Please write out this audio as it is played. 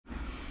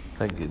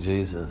Thank you,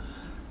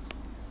 Jesus.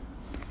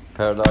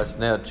 Paradise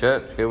Now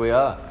Church, here we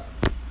are.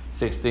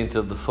 16th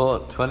of the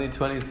 4th,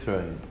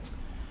 2023.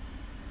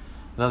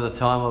 Another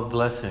time of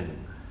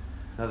blessing.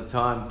 Another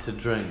time to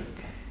drink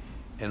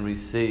and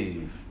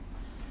receive.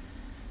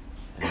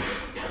 And,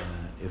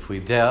 if we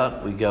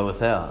doubt, we go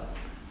without.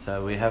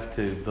 So we have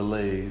to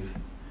believe,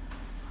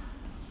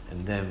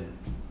 and then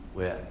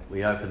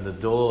we open the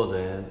door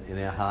then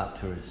in our heart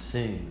to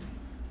receive.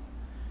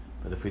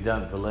 But if we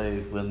don't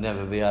believe, we'll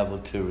never be able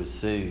to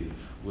receive,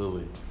 will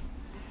we?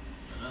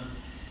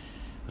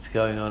 What's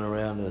going on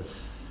around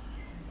us?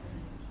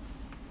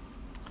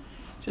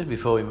 Just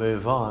before we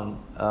move on,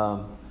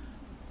 I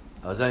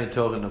was only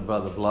talking to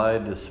Brother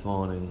Blade this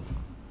morning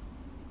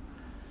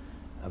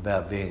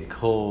about being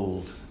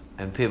called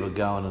and people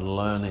going and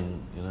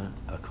learning,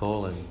 a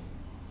calling,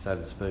 so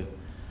to speak.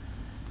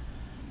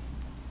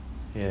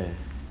 Yeah.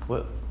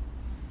 Well,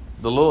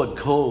 the Lord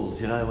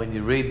calls, when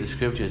you read the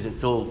scriptures,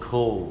 it's all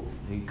call.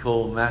 He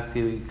called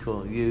Matthew, he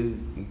called you,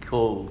 he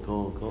called.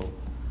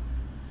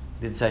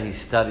 He didn't say he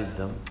studied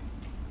them.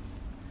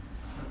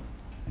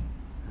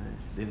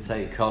 He didn't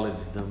say he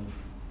colleged them.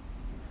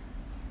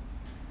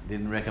 He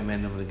didn't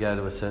recommend them to go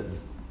to a certain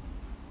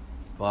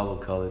Bible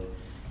college.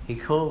 He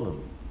called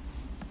them,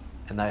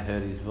 and they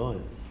heard his voice.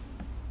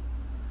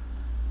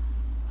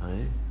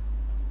 Right?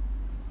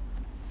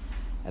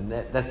 And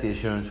that's the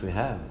assurance we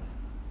have.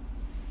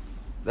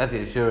 That's the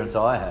assurance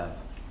I have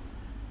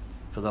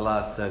for the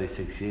last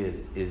 36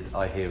 years, is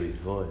I hear his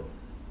voice.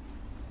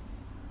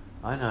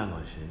 I know my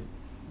sheep.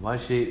 My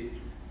sheep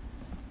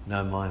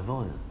know my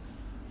voice.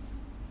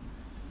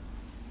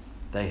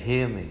 They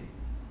hear me.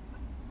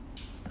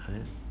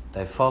 Right?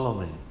 They follow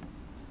me.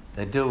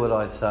 They do what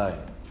I say.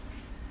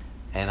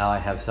 And I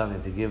have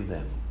something to give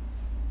them.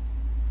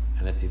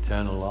 And it's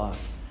eternal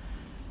life.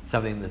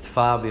 Something that's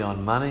far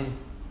beyond money,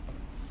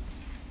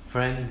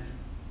 friends,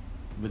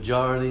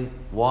 majority,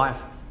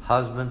 wife,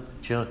 husband,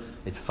 children.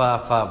 It's far,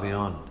 far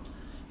beyond.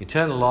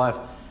 Eternal life,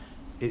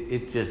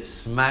 it just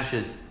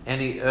smashes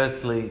any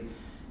earthly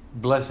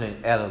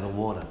blessing out of the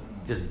water.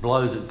 Just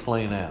blows it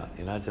clean out.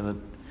 It's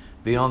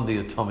beyond the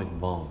atomic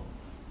bomb.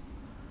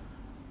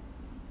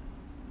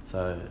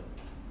 So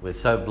we're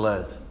so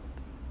blessed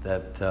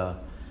that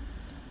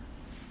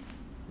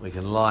we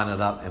can line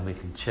it up and we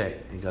can check.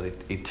 You've got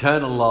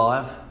eternal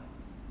life,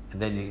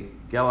 and then you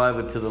go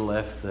over to the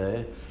left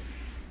there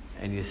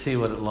and you see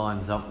what it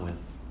lines up with.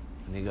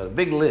 And you've got a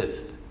big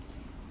list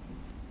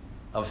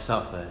of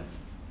stuff there.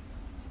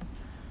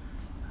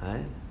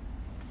 Right?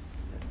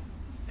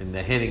 And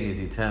the heading is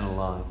eternal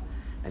life.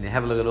 And you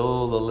have a look at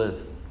all the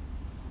list,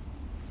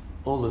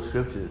 all the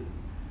scriptures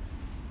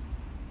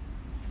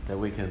that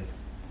we can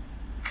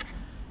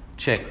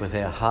check with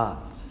our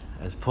hearts.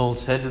 As Paul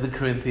said to the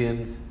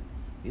Corinthians,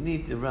 you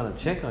need to run a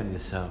check on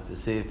yourself to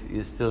see if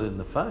you're still in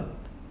the faith.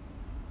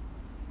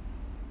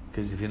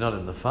 Because if you're not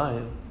in the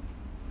faith,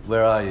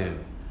 where are you?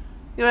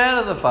 You're out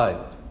of the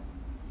faith.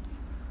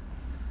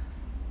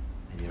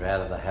 And you're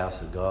out of the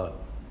house of God.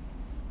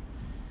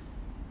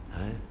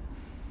 Right?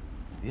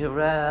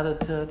 You're out of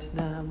touch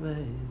now,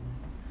 baby.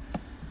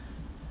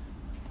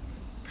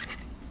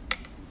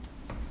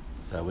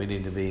 So we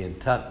need to be in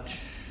touch.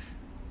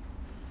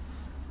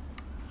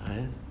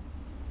 Right?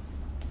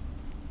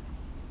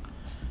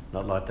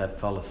 Not like that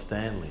fella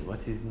Stanley.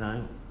 What's his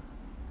name?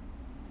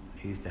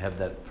 He used to have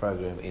that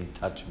program, In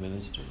Touch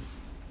Ministries.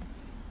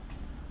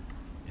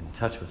 In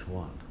touch with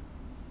what?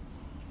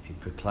 He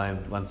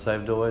proclaimed once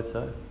saved, always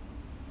saved.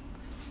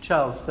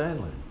 Charles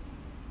Stanley.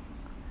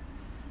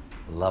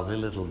 Lovely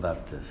little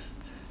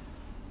Baptist.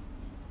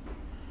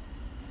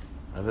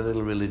 Lovely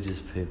little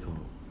religious people.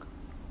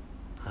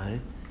 Eh?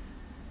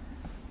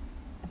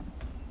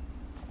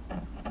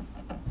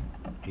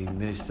 He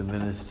used to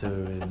minister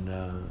in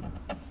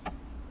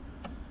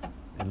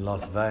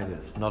Las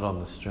Vegas, not on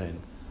the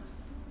streets.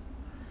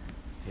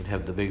 He'd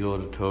have the big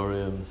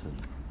auditoriums and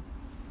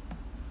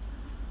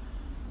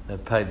they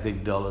paid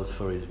big dollars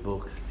for his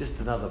books. Just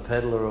another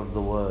peddler of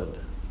the word.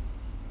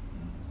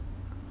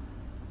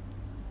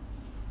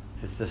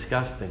 It's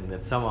disgusting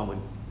that someone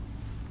would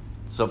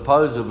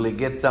supposedly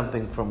get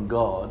something from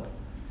God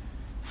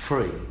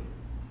free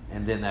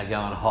and then they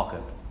go and hawk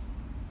it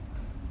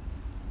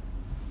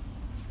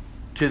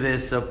to their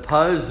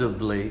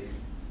supposedly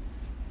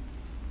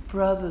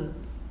brothers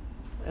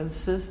and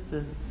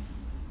sisters.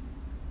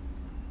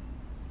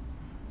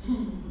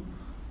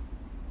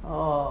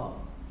 Oh,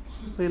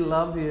 we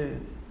love you,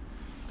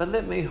 but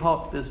let me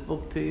hawk this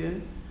book to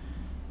you.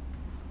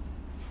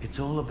 It's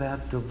all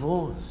about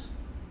divorce.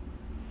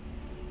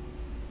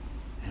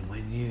 And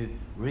when you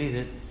read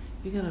it,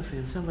 you're going to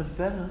feel so much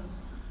better.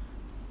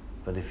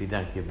 But if you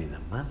don't give me the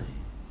money,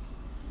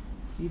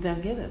 you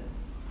don't get it.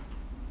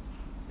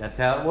 That's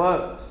how it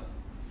works.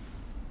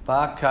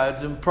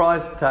 Barcodes and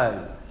price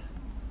tags.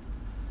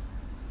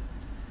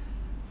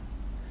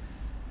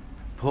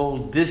 Paul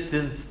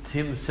distanced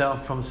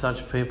himself from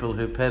such people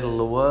who peddle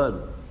the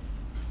word.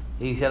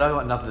 He said, I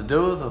got nothing to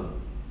do with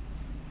them.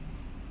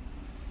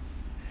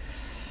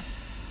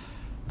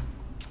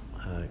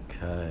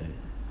 Okay.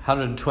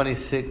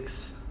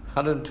 126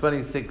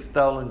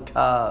 stolen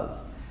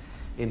cars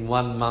in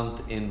 1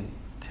 month in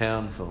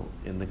Townsville,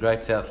 in the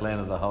great south land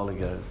of the Holy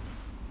Ghost.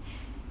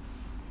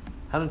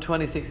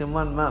 126 in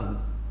 1 month,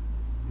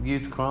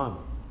 youth crime.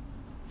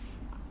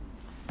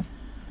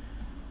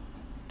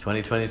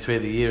 2023,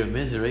 the year of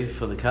misery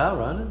for the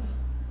car owners.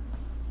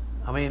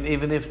 I mean,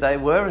 even if they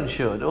were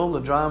insured, all the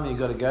drama you've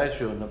got to go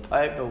through and the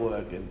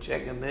paperwork and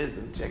checking this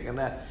and checking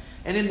that.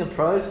 And in the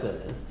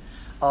process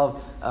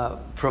of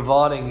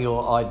providing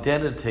your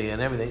identity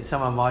and everything,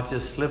 someone might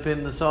just slip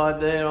in the side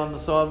there on the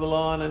side of the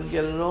line and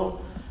get it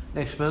all.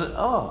 Next minute,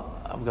 oh,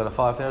 I've got a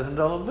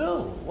 $5,000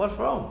 bill. What's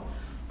wrong?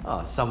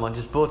 Oh, someone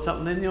just bought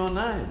something in your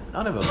name.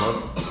 I never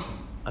bought it.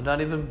 I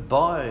don't even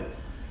buy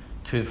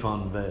 2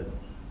 fond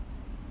beds.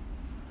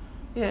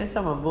 Yeah,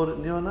 someone bought it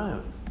in your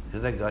name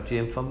because they got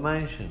your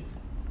information.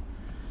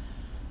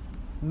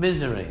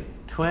 Misery.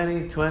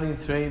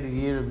 2023, the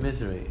year of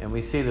misery. And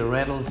we see the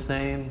rental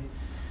scene,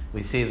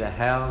 we see the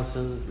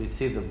houses, we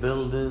see the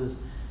builders,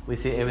 we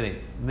see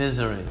everything.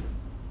 Misery.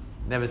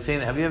 Never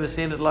seen it. Have you ever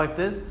seen it like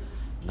this?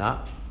 No.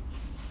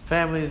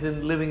 Families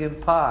living in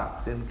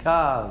parks, in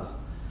cars.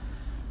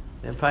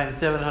 They're paying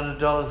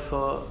 $700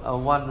 for a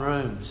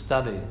 1-room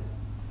study.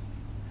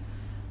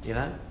 You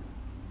know?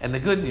 And the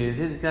good news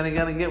is it's only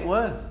going to get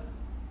worse.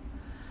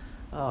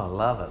 Oh, I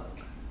love it.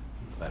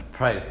 But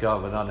praise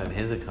God, we're not in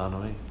His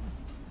economy.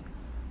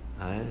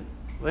 Eh?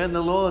 We're in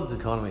the Lord's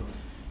economy.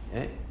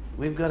 Eh?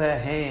 We've got our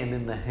hand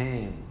in the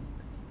hand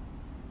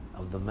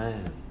of the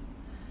man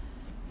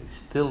who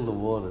stilled the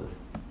waters.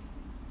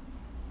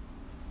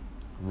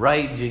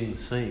 Raging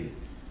seas.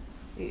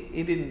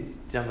 He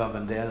didn't jump up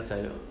and down and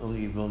say,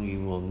 "Ungi, bungi,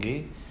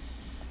 wungi,"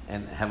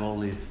 and have all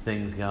these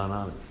things going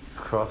on,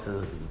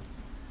 crosses. And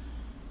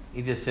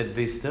he just said,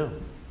 "Be still."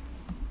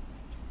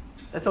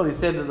 That's all he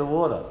said to the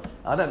water.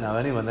 I don't know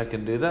anyone that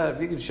can do that.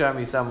 If you can show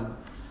me some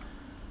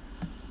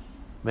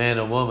man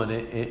or woman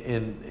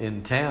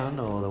in town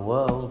or the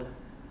world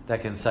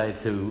that can say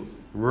to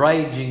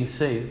raging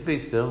seas, "Be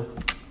still,"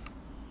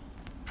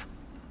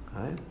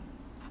 right?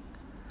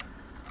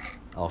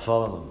 I'll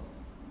follow them.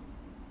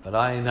 But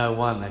I only know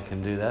one that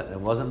can do that. It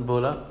wasn't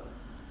Buddha.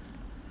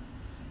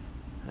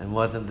 And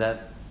wasn't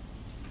that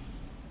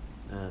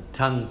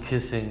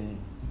tongue-kissing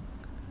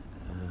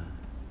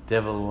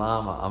Dalai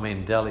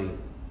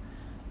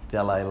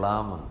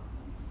Lama.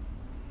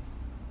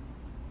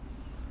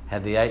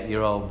 Had the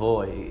 8-year-old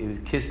boy. He was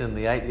kissing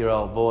the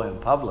 8-year-old boy in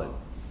public.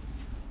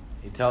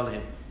 He told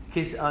him,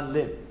 "Kiss on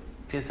lip,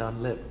 kiss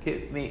on lip,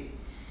 kiss me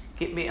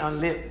on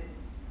lip."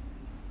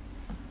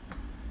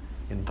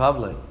 In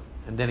public.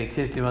 And then he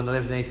kissed him on the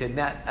lips and he said,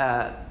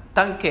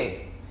 "Tongue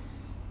kiss.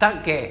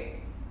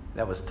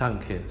 That was tongue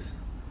kiss.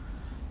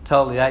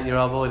 Told the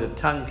 8-year-old boy to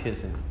tongue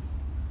kiss him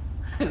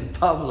in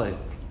public.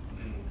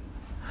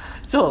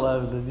 It's all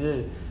over the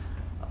news.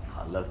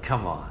 Oh, look,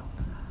 come on.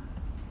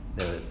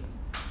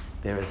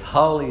 They're as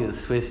holy as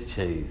Swiss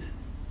cheese.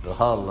 The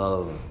whole lot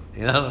of them.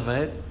 You know what I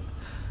mean?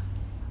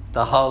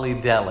 The holy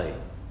deli.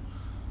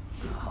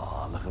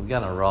 Oh, look, I'm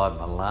going to ride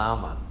my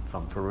llama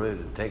from Peru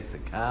to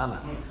Texarkana.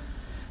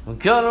 I'm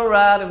gonna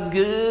ride him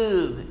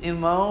good in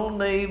my own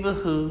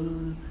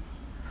neighborhood.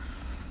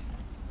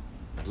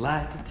 I'd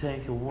like to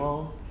take a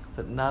walk,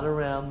 but not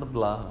around the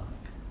block.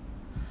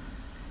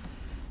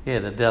 Yeah,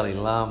 the Dalai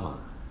Lama,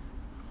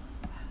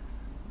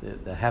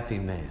 the happy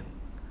man.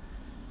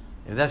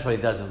 If that's what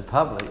he does in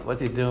public, what's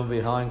he doing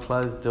behind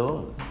closed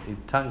doors? He's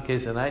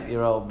tongue-kissing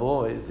 8-year-old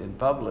boys in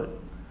public.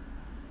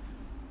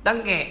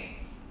 Danke.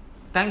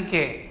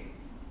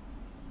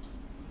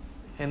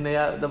 And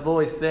the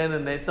boys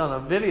standing there, it's on a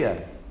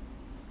video.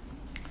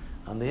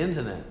 On the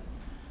internet.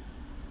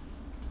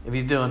 If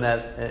he's doing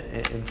that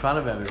in front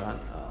of everyone,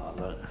 oh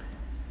look,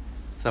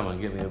 someone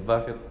give me a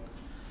bucket,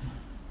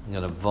 I'm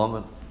going to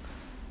vomit.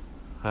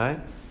 Hey?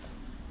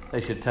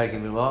 They should take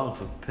him along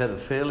for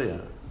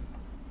pedophilia.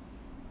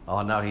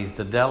 Oh no, he's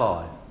the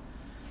Dalai.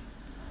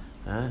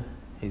 Huh?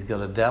 He's got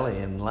a Dalai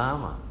in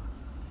Lama.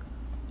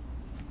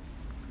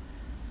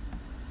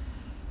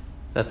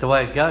 That's the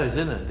way it goes,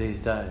 isn't it, these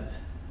days?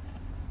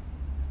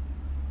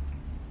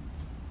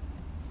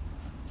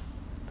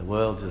 The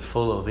world is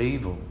full of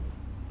evil.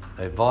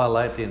 They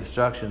violate the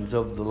instructions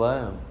of the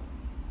Lamb.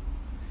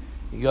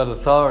 You got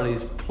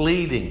authorities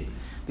pleading.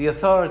 The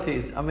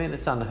authorities, I mean,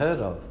 it's unheard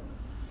of.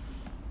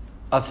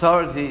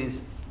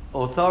 Authorities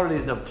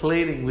are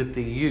pleading with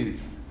the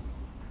youth,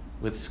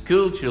 with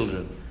school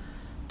children,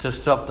 to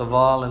stop the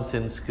violence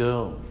in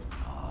schools.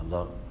 Oh,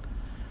 look.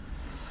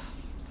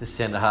 Just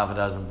send a half a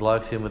dozen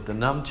blokes in with the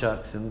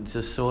nunchucks and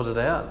just sort it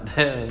out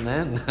there and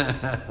then.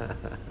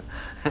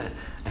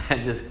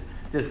 And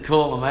just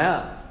call them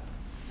out.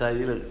 Say,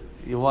 look,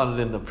 you want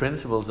it in the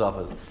principal's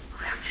office.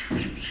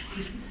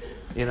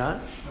 You know?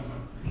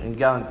 And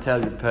go and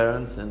tell your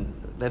parents and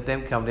let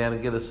them come down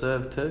and get us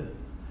served too.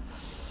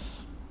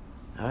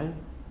 Hey?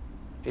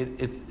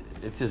 It's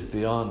just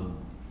beyond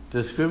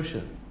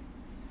description.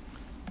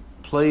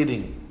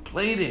 Pleading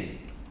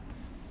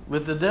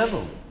with the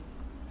devil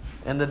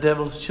and the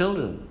devil's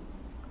children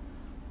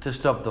to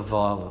stop the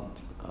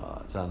violence.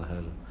 Oh, It's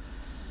unheard of.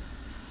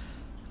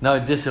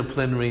 No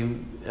disciplinary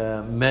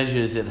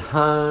measures at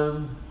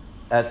home,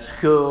 at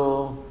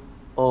school,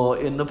 or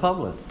in the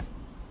public.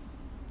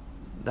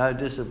 No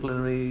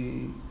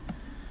disciplinary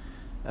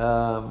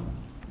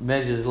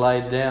measures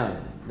laid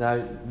down.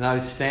 No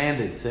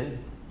standard, see?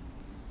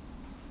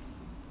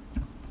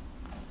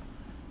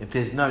 If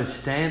there's no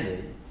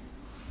standard,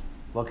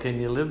 what can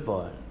you live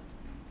by?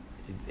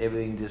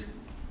 Everything just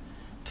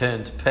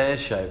turns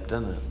pear-shaped,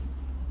 doesn't it?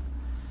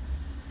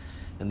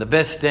 And the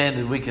best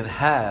standard we can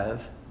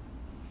have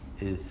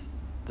is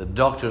the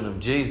doctrine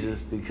of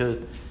Jesus,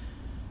 because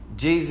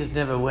Jesus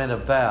never went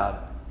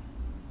about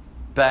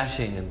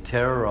bashing and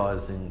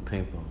terrorizing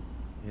people,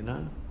 you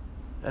know?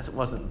 That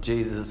wasn't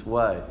Jesus'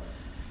 way.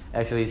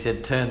 Actually, he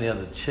said, turn the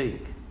other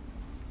cheek.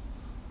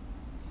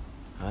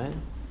 Right?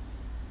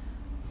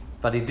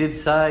 But he did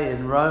say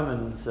in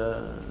Romans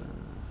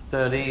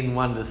 13,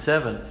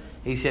 1-7,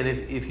 he said,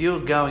 if you're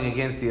going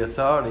against the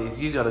authorities,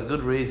 you've got a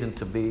good reason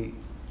to be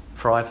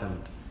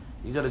frightened.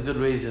 You've got a good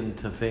reason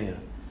to fear.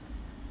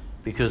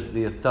 Because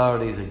the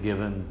authorities are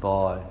given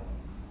by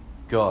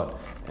God.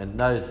 And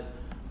those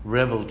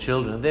rebel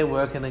children, they're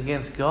working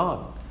against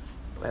God.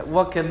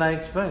 What can they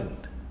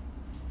expect?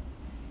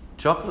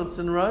 Chocolates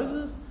and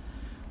roses?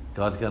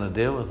 God's going to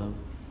deal with them.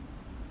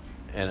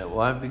 And it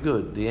won't be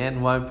good. The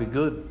end won't be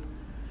good.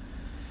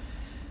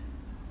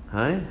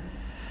 Hey?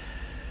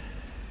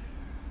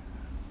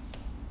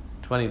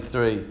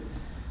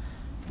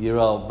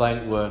 23-year-old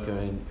bank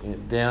worker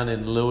down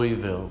in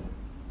Louisville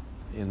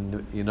in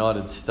the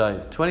United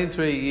States.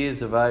 23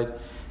 years of age,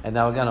 and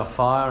they were going to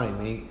fire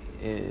him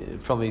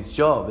from his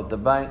job at the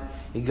bank.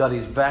 He got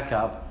his back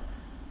up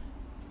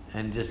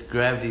and just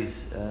grabbed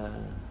his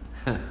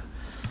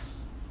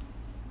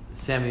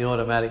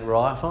semi-automatic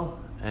rifle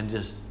and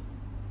just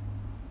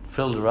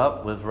filled her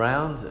up with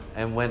rounds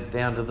and went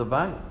down to the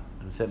bank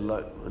and said,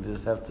 look, we'll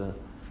just have to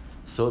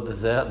sort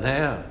this out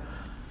now.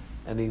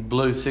 And he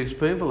blew 6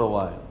 people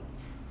away.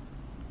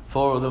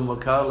 4 of them were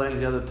colleagues,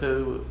 the other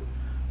 2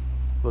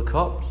 were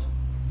cops.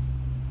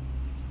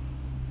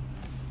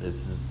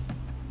 This is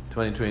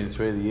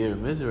 2023, the year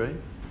of misery.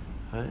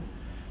 Right?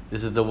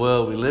 This is the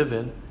world we live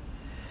in.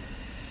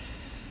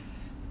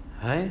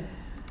 Hey?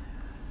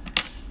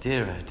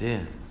 Dear, oh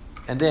dear.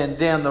 And then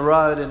down the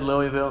road in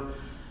Louisville,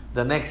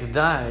 the next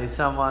day,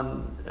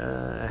 someone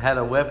had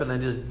a weapon and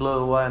just blew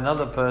away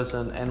another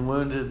person and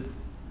wounded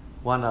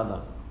one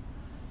other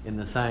in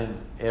the same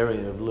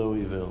area of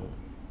Louisville.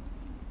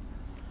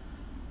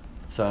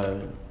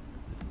 So,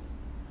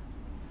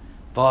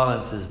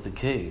 violence is the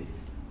key.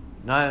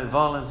 No,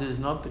 violence is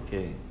not the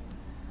key.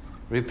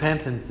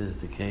 Repentance is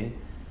the key.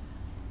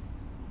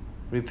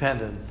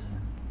 Repentance.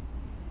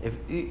 If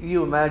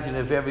you imagine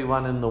if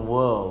everyone in the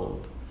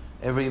world,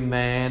 every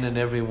man and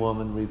every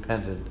woman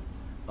repented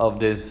of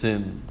their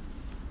sin,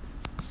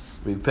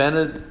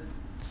 repented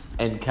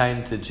and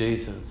came to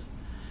Jesus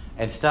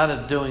and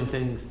started doing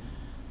things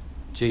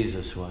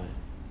Jesus' way.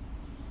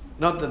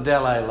 Not the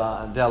Dalai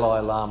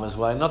Lama's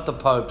way, not the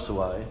Pope's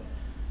way,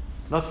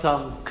 not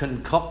some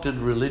concocted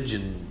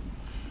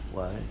religion's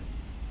way,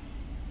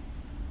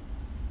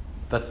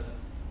 but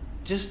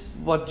just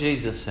what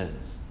Jesus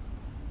says.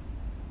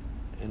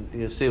 And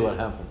you'll see what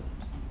happens.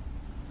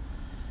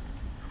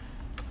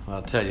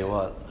 I'll tell you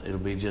what, it'll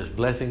be just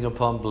blessing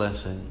upon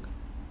blessing.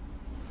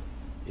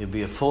 It'll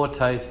be a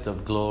foretaste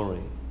of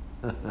glory.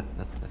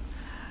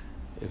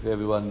 If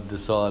everyone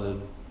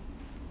decided.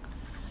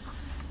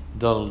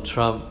 Donald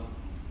Trump,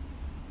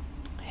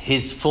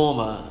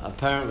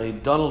 apparently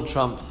Donald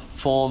Trump's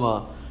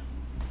former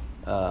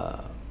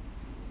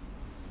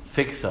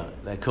fixer,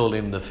 they called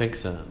him the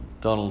fixer,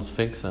 Donald's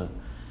fixer.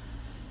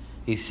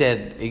 He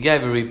said, he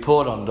gave a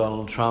report on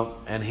Donald Trump,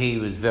 and he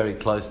was very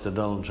close to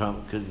Donald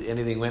Trump because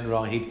anything went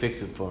wrong, he'd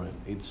fix it for him.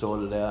 He'd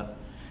sort it out.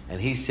 And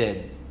he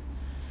said,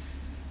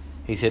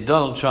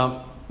 Donald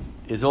Trump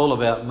is all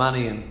about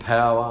money and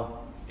power,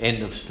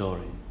 end of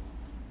story.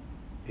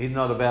 He's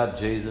not about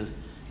Jesus.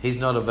 He's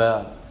not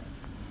about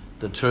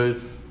the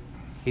truth.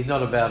 He's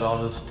not about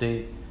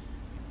honesty.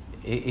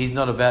 He's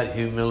not about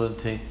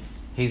humility.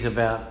 He's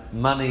about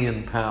money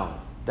and power.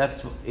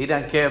 He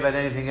don't care about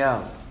anything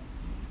else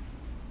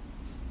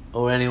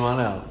or anyone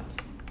else.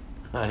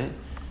 Right?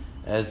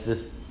 As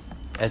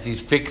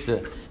his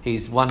fixer,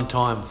 his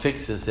one-time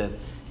fixer said,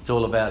 it's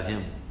all about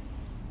him.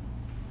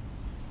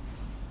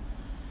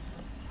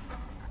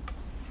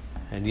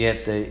 And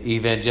yet the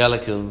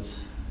evangelicals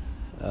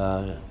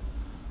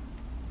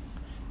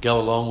go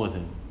along with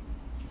him.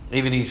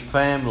 Even his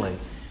family,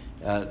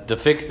 the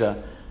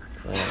fixer,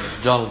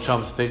 Donald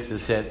Trump's fixer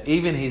said,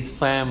 even his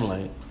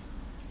family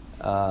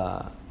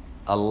are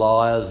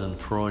liars and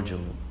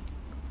fraudulent.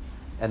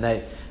 And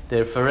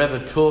they're forever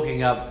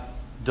talking up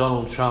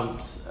Donald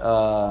Trump's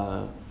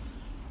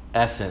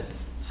assets,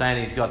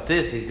 saying he's got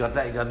this, he's got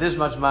that, he's got this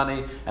much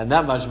money and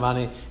that much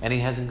money, and he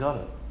hasn't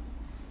got it.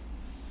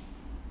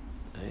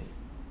 See?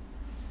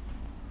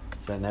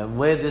 So now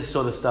where this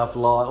sort of stuff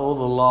lies, all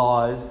the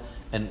lies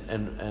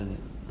and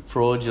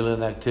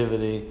fraudulent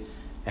activity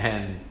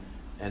and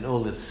all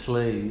the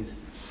sleaze,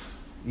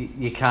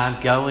 You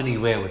can't go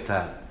anywhere with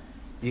that.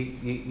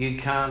 You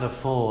can't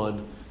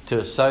afford to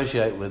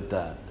associate with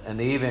that. And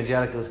the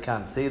evangelicals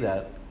can't see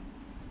that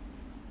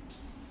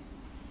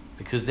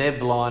because they're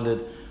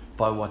blinded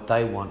by what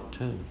they want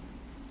too.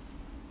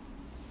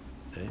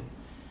 See?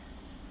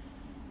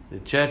 The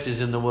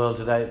churches in the world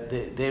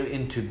today, they're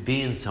into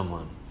being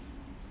someone.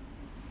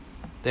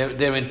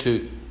 They're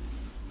into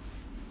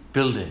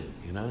building,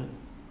 you know.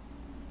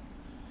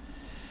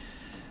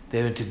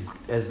 They're into,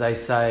 as they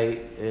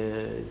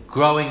say,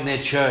 growing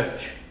their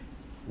church.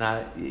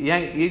 No,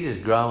 you're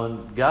just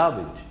growing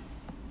garbage.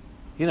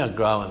 You're not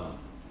growing.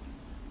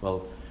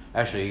 Well,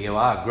 actually, you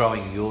are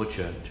growing your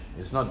church.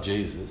 It's not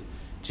Jesus.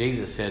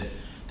 Jesus said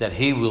that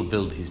he will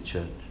build his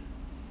church.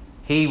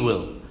 He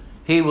will.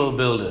 He will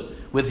build it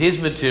with his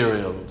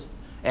materials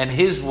and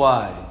his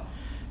way.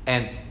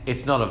 And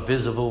it's not a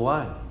visible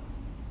way.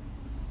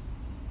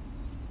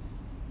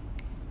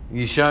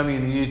 You show me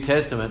the New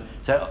Testament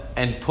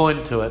and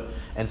point to it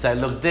and say,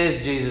 look,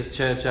 there's Jesus'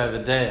 church over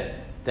there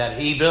that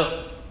he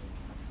built.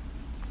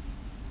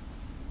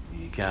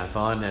 You can't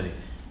find any.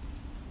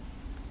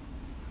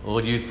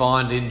 Or you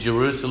find in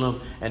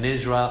Jerusalem and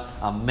Israel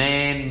a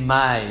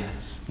man-made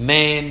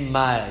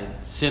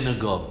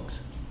synagogues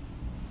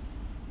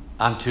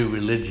unto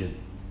religion.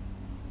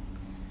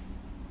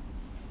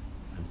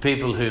 And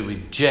people who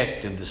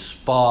reject and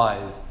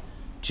despise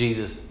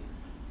Jesus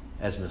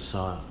as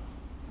Messiah.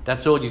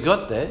 That's all you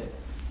got there.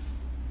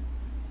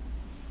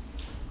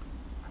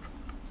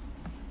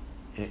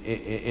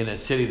 In a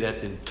city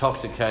that's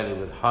intoxicated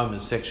with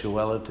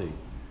homosexuality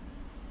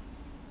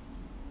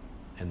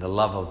and the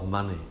love of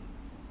money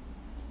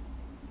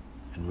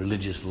and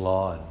religious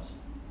lies.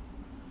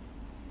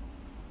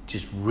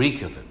 Just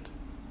reek of it.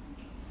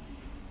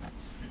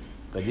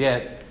 But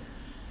yet,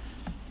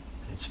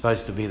 it's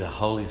supposed to be the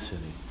holy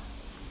city.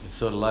 It's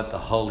sort of like the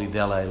holy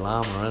Dalai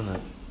Lama, isn't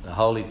it? The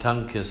holy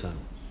tongue kisser.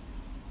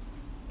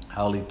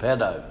 Holy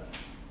pedo.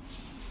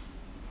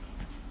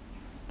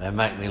 They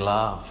make me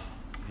laugh.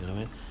 You know what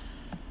I mean?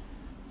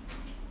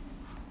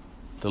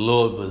 The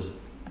Lord was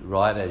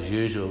right as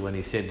usual when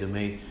he said to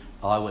me,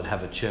 I would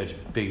have a church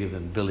bigger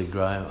than Billy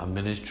Graham, a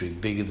ministry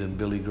bigger than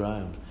Billy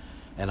Graham's.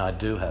 And I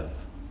do have.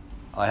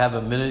 I have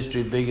a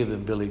ministry bigger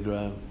than Billy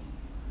Graham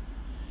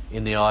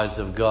in the eyes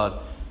of God,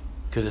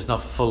 because it's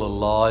not full of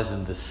lies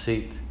and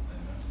deceit.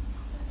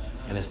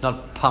 And it's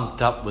not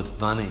pumped up with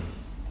money.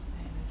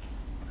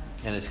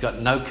 And it's got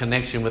no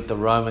connection with the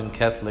Roman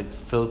Catholic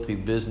filthy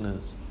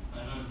business.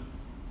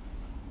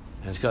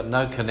 And it's got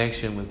no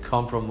connection with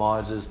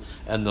compromisers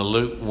and the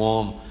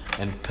lukewarm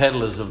and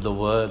peddlers of the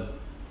word.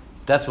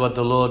 That's what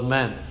the Lord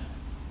meant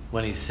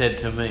when he said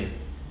to me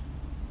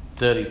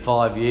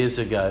 35 years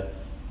ago,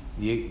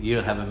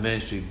 you'll have a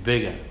ministry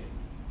bigger.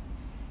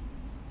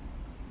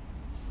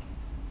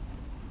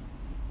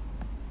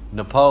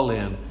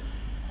 Napoleon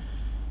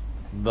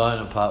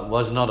Bonaparte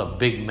was not a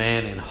big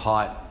man in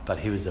height, but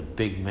he was a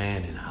big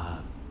man in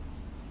heart.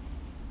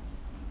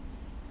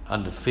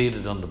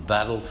 Undefeated on the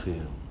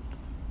battlefield.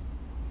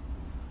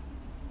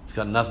 It's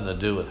got nothing to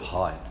do with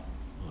height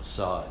or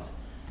size.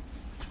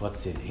 It's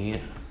what's in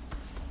here.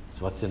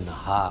 It's what's in the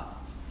heart.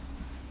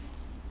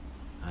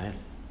 Right?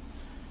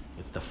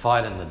 It's the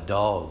fight and the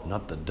dog,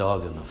 not the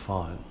dog and the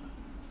fight.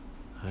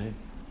 Right?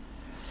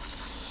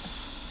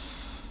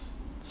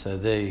 So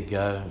there you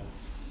go.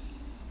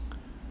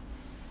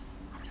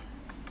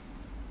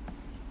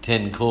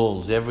 10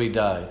 calls every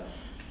day.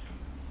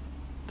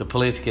 The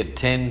police get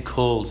 10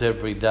 calls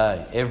every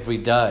day,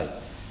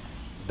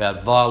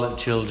 about violent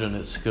children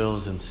at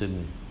schools in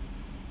Sydney.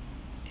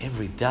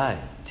 Every day,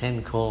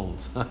 10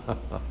 calls.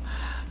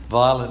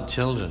 Violent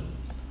children.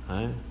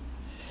 Right?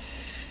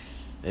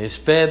 You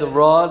spare the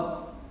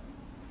rod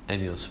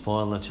and you'll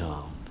spoil the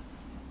child.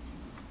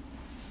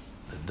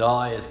 The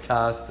die is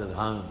cast at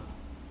home.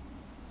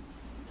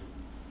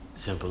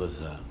 Simple as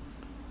that.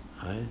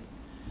 Right?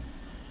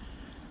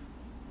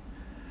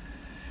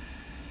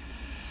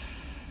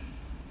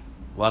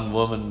 One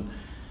woman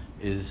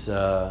is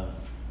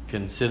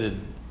considered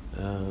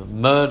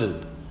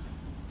murdered.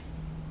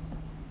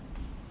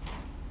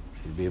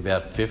 She'd be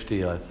about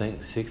 50, I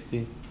think,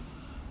 60.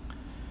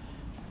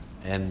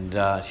 And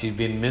she's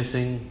been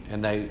missing,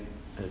 and they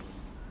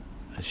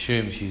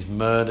assume she's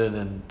murdered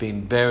and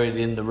been buried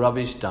in the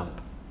rubbish dump.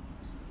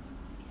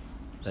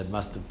 They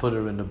must have put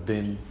her in a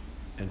bin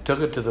and took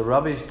her to the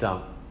rubbish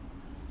dump.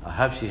 I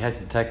hope she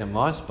hasn't taken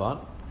my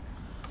spot.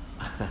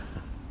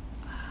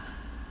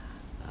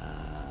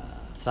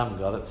 Some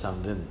got it,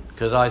 some didn't.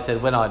 Because I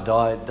said, when I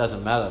die, it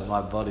doesn't matter,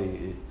 my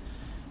body,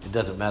 it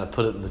doesn't matter.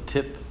 Put it in the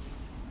tip,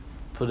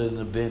 put it in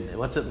the bin.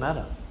 What's it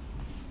matter?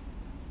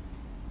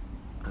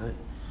 Right?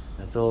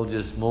 That's all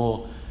just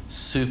more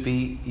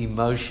soupy,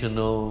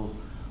 emotional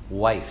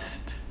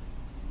waste.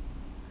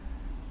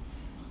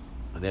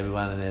 With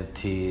everyone in their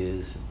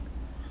tears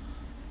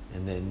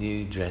and their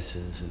new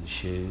dresses and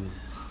shoes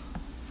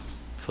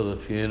for the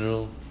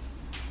funeral.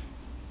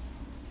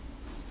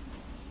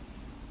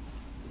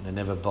 They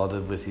never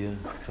bothered with you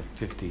for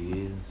 50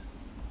 years.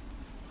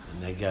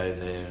 And they go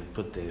there and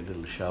put their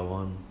little show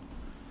on.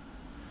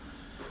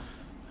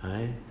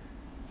 Hey?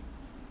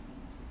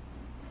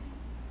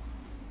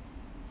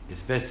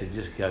 It's best to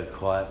just go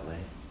quietly.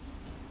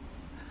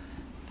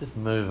 Just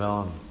move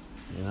on,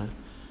 you know.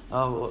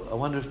 Oh, I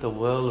wonder if the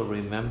world will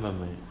remember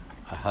me.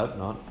 I hope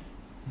not.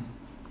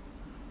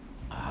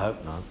 I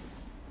hope not.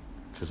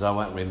 Because I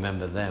won't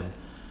remember them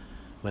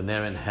when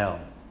they're in hell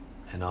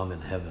and I'm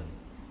in heaven.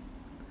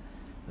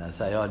 And they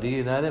say, oh, do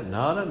you know them?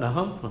 No, I don't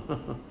know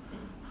them.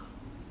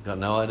 Got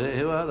no idea.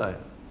 Who are they?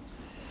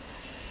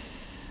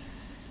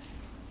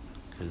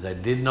 Because they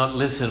did not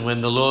listen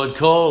when the Lord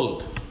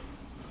called.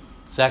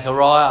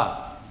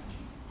 Zechariah.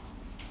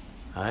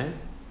 Hey?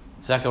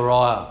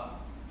 Zechariah.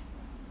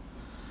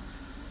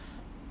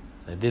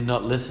 They did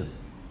not listen.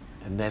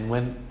 And then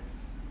when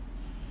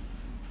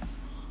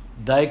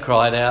they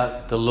cried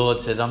out, the Lord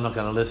said, I'm not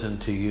going to listen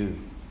to you.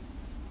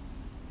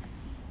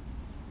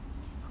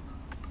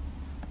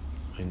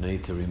 We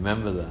need to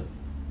remember that.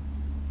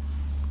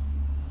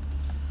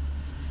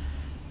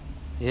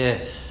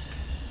 Yes.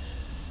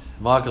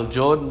 Michael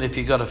Jordan, if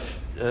you got a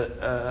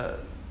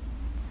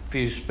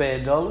few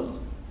spare dollars,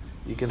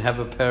 you can have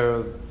a pair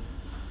of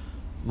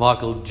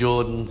Michael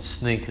Jordan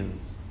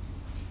sneakers.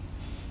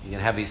 You can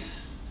have his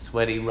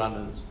sweaty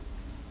runners.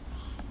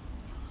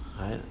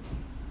 Right?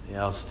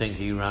 The old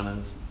stinky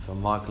runners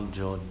from Michael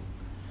Jordan.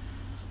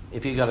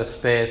 If you got a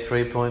spare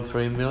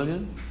 3.3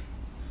 million,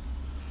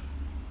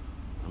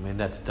 I mean,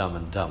 that's Dumb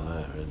and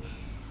Dumber.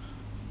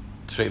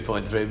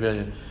 3.3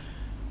 million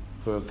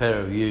for a pair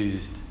of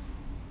used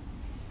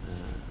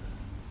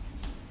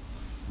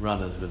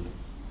runners with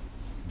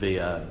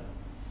VO.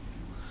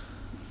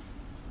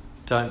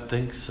 Don't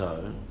think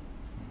so.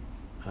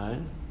 Hey?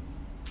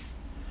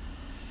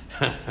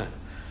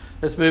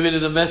 Let's move into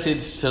the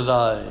message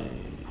today.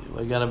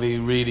 We're going to be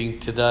reading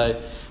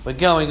today. We're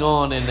going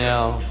on in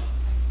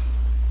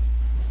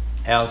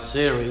our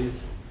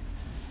series,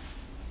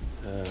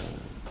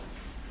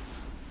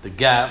 The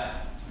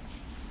Gap,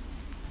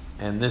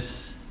 and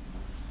this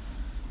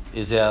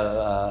is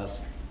our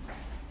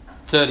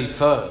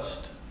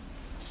 31st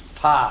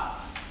part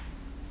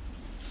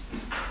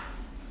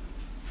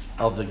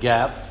of The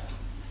Gap,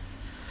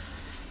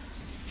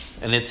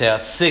 and it's our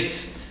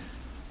sixth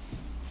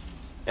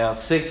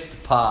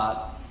part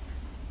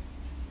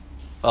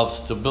of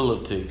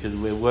stability, because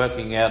we're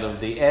working out of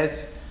the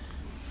S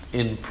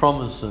in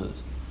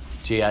promises,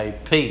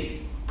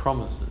 G-A-P,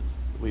 promises.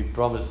 We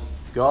promised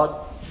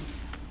God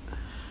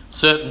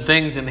certain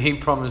things and He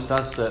promised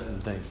us certain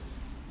things.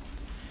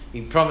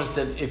 He promised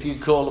that if you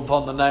call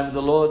upon the name of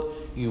the Lord,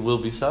 you will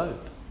be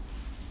saved.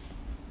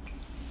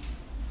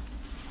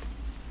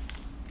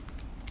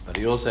 But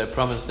He also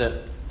promised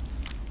that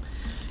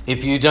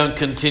if you don't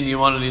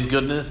continue on in His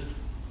goodness,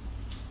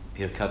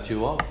 He'll cut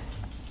you off.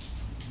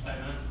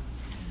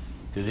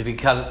 Because if He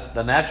cut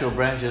the natural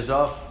branches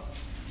off,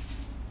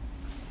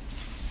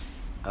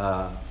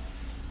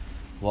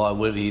 why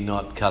would He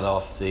not cut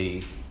off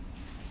the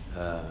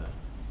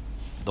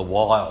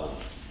wild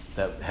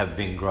that have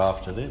been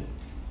grafted in?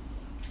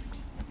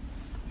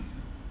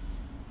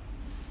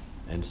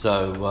 And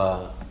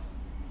so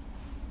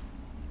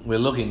we're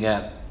looking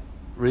at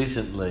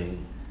recently,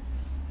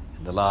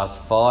 in the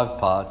last 5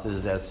 parts, this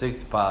is our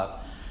 6th part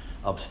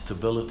of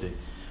stability,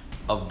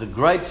 of the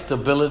great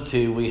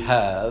stability we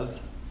have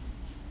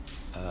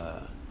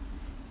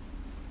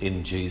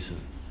in Jesus.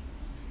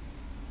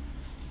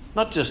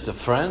 Not just a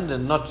friend,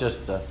 and not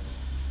just a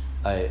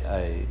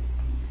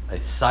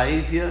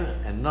saviour,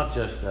 and not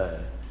just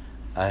a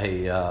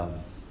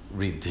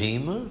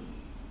redeemer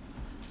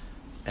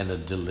and a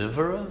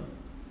deliverer,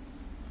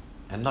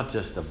 and not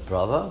just a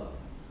brother,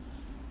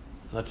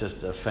 not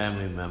just a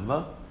family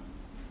member,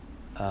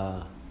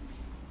 a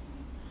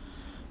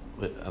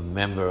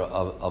member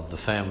of the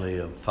family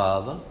of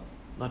Father,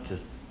 not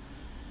just,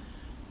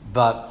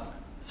 but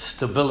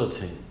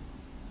stability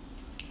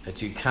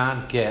that you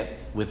can't get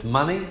with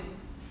money.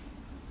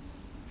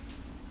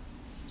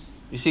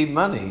 You see,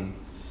 money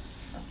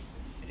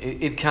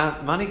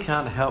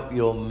can't help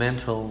your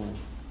mental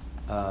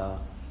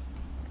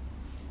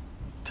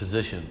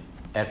position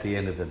at the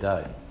end of the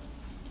day.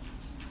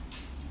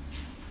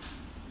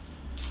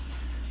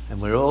 And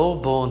we're all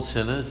born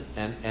sinners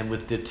and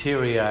with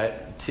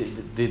deteriorated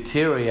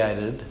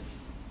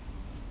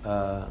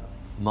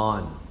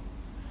minds.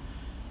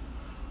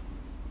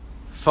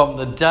 From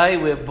the day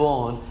we're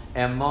born,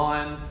 our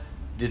mind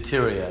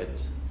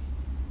deteriorates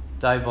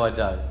day by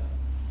day.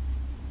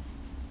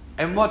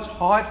 And what's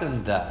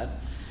heightened that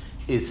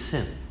is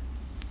sin.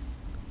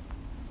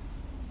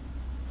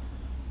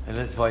 And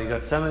that's why you've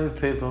got so many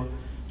people,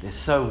 they're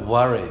so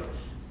worried.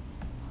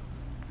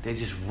 They're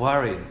just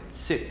worried,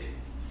 sick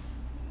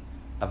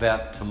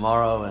about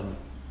tomorrow and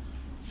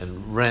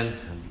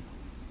rent and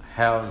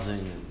housing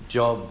and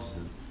jobs.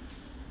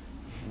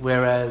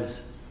 Whereas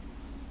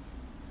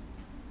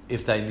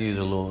if they knew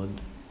the Lord,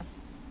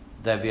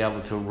 they'd be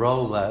able to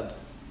roll that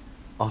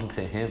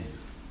onto Him.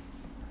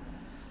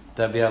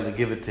 They'd be able to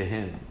give it to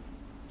Him.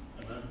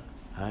 Amen.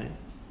 Right?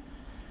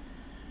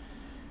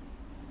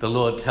 The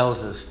Lord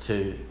tells us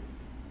to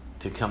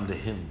come to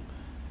Him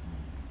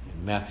in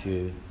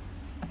Matthew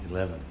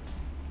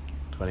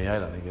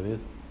 11:28, I think it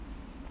is.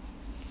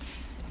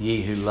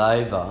 Ye who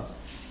labour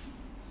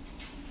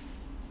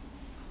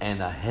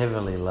and are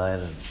heavily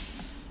laden.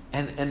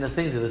 And the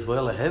things of this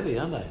world are heavy,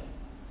 aren't they?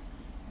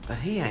 But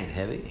he ain't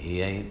heavy.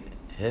 He ain't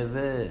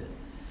heavy.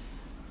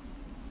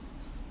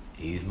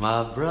 He's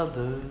my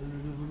brother.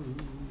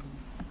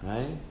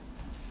 Right?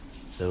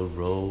 The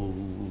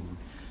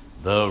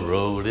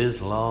road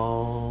is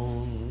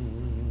long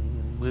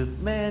with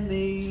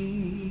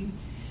many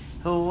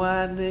a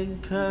winding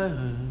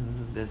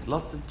turn. There's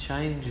lots of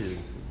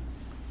changes.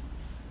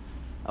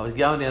 I was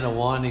going down a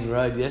winding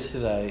road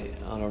yesterday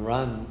on a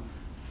run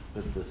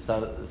with the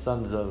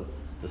Sons of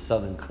the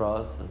Southern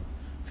Cross and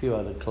a few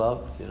other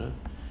clubs, you know.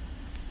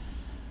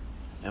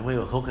 And we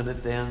were hooking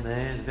it down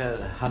there, about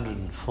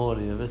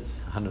 140 of us,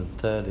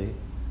 130.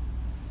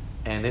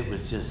 And it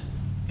was just,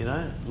 you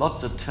know,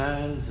 lots of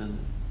turns and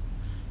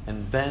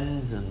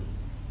bends and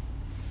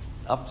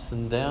ups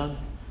and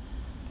downs.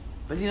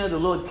 But, you know, the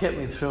Lord kept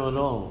me through it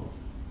all.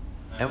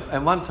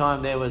 And one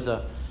time there was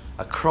a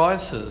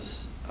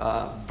crisis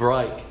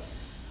break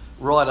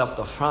right up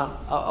the front.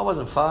 I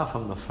wasn't far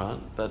from the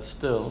front, but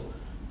still,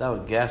 they were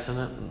gassing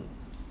it,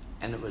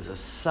 and it was a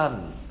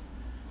sudden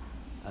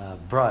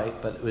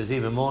break, but it was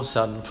even more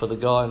sudden for the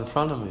guy in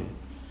front of me.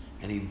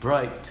 And he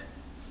braked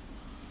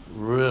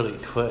really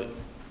quick,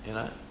 you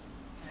know,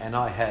 and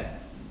I had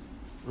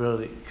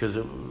really, because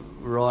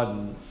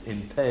riding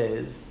in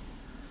pairs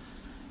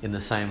in the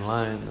same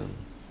lane, and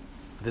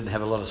I didn't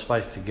have a lot of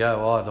space to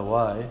go either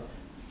way.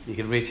 You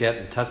could reach out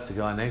and touch the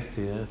guy next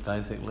to you,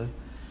 basically.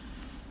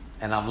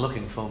 And I'm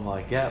looking for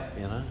my gap,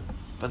 you know.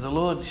 But the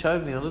Lord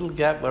showed me a little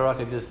gap where I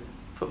could just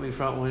put my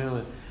front wheel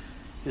and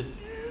just...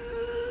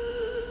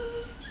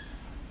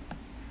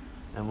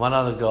 And one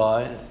other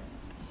guy,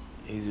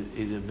 he's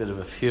a bit of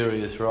a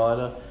furious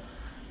rider.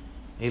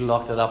 He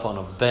locked it up on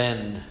a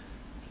bend,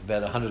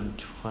 about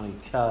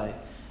 120k,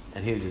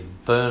 and he was just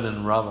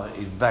burning rubber.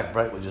 His back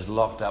brake was just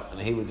locked up,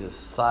 and he was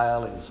just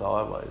sailing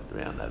sideways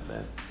around that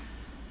bend.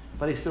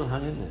 But he still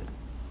hung in there.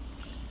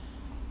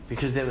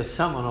 Because there was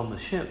someone on the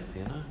ship,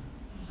 you know,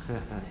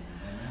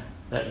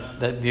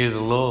 that knew the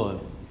Lord.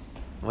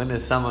 When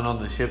there's someone on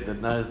the ship that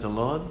knows the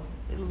Lord,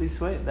 it'll be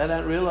sweet. They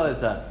don't realise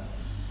that.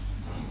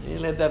 You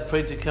let that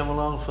preacher come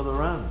along for the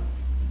run.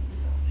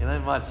 You know, it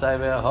might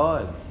save our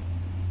hide.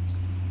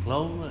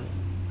 Glory.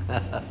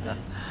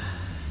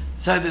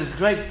 So there's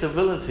great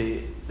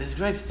stability. There's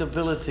great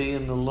stability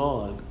in the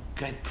Lord.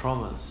 Great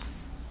promise.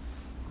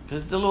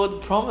 Because the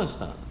Lord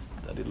promised us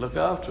that He'd look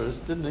after us,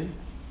 didn't He?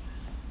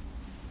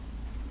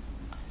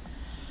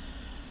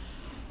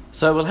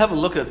 So we'll have a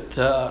look at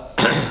our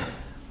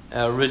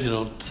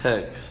original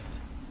text.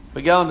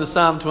 We go on to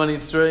Psalm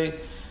 23,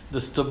 the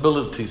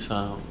stability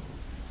psalm.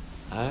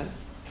 Right?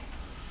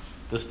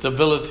 The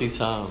stability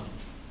psalm.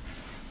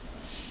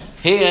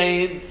 He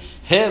ain't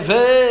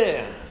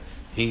heavy.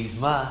 He's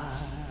my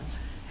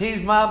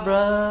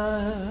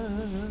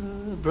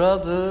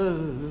brother.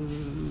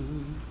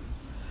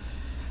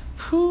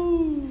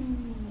 Whew.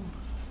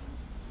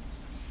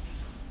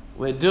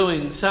 We're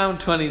doing Psalm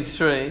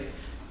 23,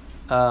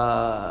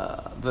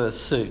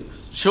 verse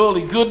 6.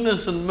 Surely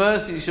goodness and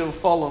mercy shall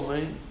follow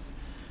me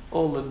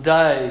all the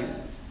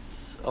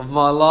days of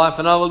my life,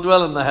 and I will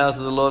dwell in the house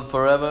of the Lord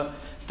forever.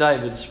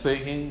 David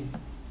speaking.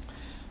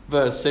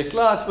 Verse 6.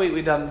 Last week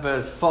we done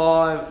verse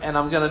 5, and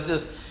I'm going to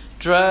just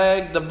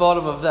drag the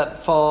bottom of that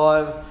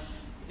 5.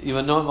 You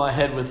anoint my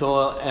head with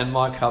oil and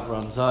my cup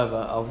runs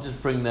over. I'll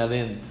just bring that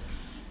in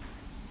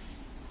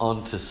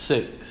onto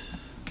 6.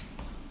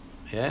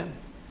 Yeah?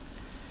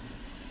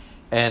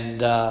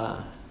 And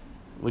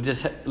we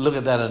just look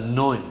at that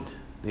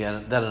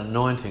that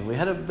anointing. We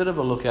had a bit of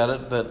a look at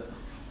it, but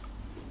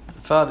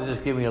Father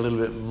just gave me a little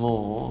bit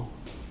more.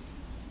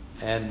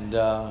 And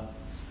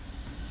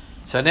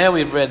so now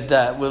we've read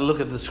that, we'll look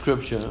at the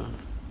scripture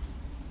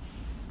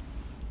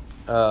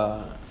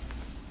that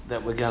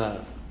we're going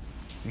to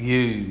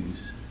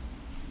use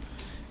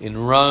in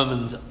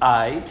Romans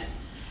 8,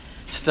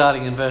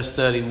 starting in verse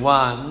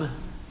 31.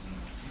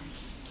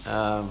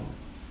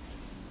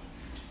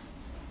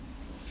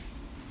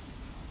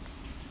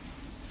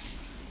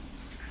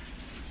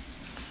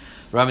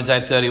 Romans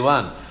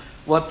 8:31.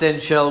 What then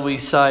shall we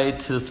say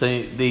to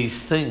these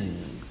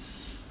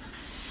things?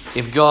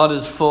 If God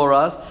is for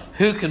us,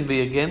 who can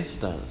be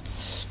against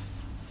us?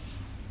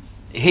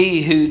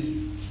 He who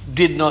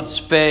did not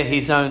spare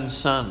his own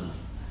son,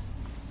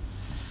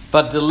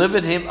 but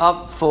delivered him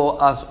up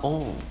for us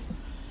all,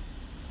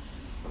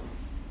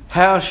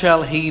 how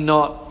shall he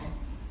not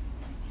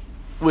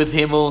with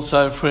him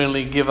also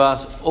freely give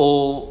us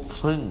all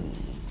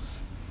things?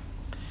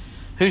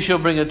 Who shall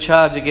bring a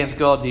charge against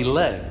God's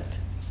elect?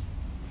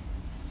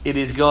 It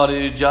is God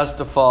who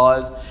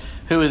justifies.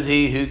 Who is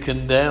he who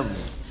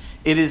condemns?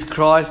 It is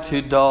Christ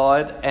who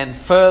died, and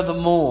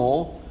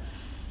furthermore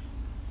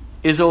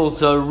is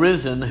also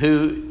risen,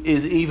 who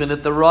is even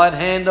at the right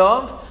hand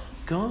of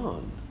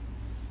God,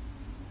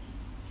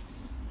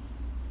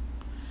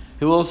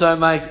 who also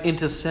makes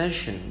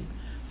intercession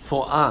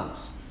for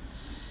us,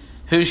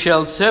 Who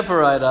shall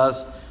separate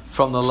us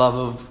from the love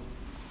of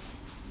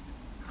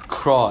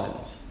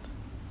Christ?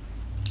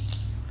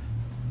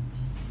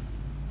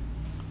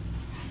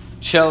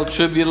 Shall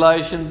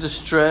tribulation,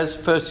 distress,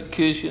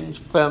 persecutions,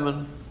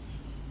 famine,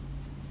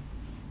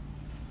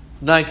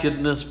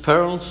 nakedness,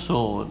 peril,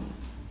 sword?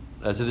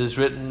 As it is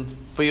written,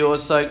 for your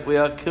sake we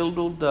are killed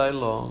all day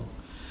long.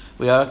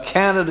 We are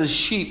counted as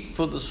sheep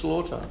for the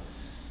slaughter.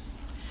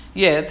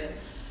 Yet,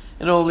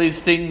 in all these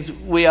things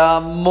we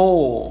are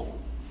more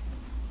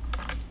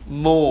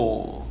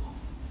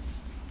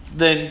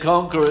than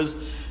conquerors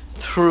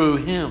through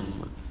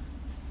him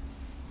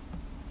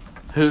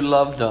who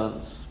loved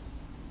us.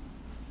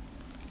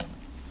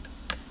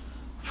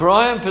 For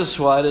I am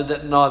persuaded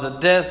that neither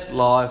death,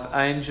 life,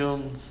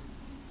 angels,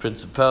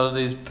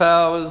 principalities,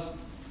 powers,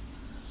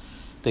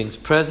 things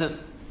present,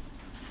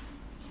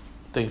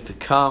 things to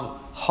come,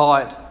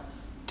 height,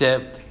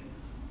 depth,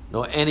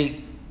 nor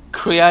any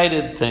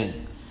created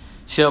thing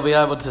shall be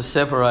able to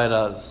separate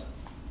us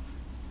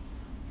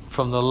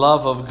from the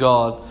love of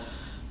God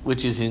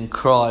which is in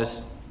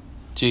Christ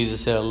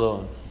Jesus our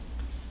Lord.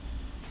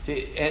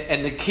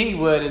 And the key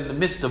word in the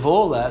midst of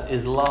all that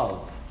is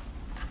love,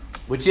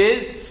 which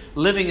is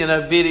living in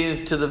obedience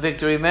to the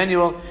victor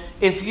Emmanuel.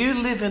 If you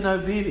live in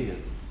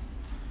obedience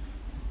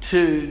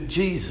to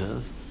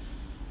Jesus,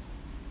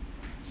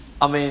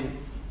 I mean,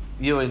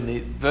 you're in the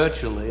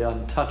virtually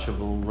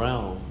untouchable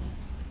realm.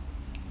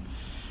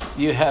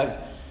 You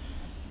have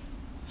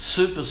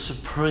super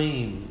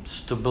supreme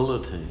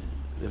stability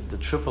of the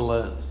triple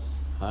S,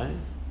 hey?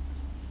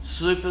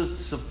 Super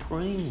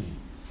supreme.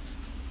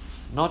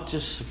 Not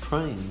just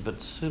supreme,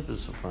 but super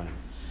supreme.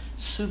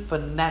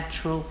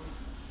 Supernatural,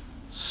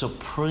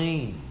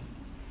 supreme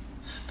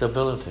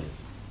stability.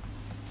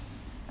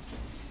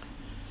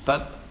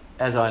 But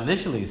as I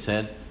initially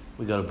said,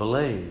 we've got to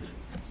believe.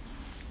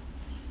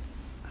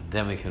 And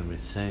then we can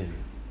receive.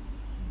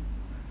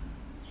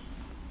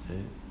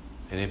 See?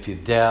 And if you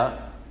doubt,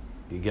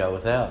 you go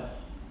without.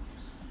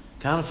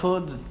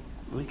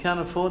 We can't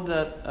afford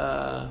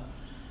that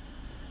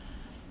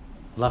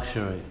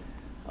luxury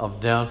of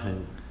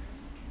doubting.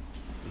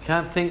 You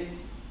can't think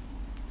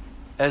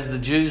as the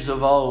Jews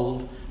of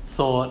old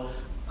thought,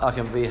 I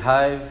can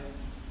behave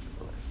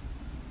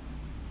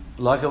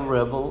like a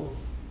rebel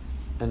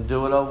and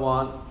do what I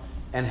want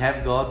and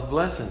have God's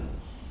blessing.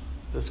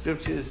 The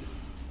scriptures,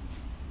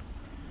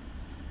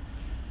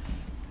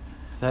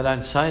 they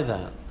don't say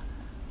that.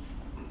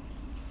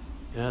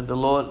 You know, the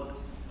Lord,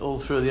 all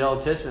through the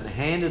Old Testament,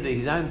 handed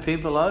his own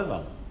people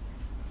over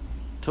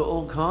to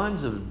all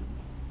kinds of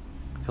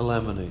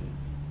calamity,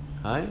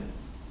 hey?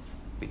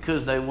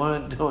 Because they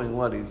weren't doing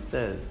what he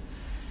says.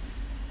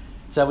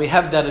 So we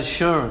have that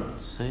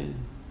assurance, see?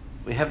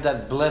 We have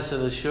that blessed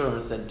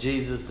assurance that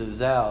Jesus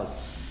is ours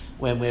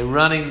when we're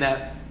running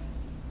that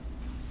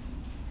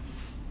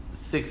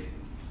 6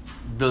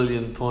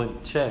 billion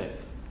point check.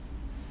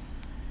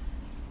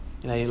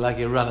 You know, like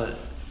you run it.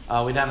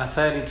 Oh, we done a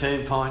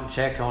 32 point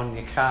check on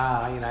your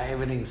car. You know,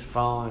 everything's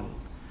fine.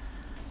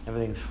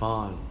 Everything's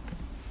fine.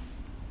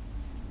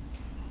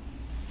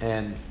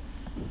 And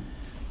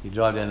you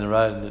drive down the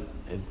road and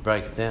it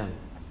breaks down.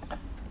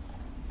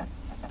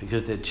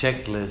 Because their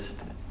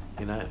checklist,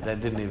 you know,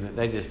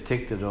 they just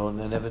ticked it all and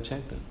they never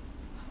checked it.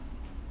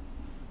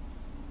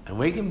 And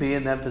we can be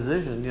in that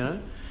position, you know,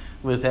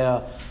 with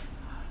our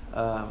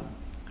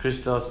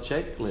Christos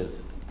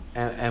checklist.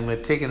 And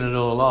we're ticking it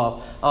all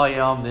off. Oh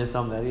yeah, I'm this,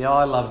 I'm that. Yeah,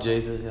 I love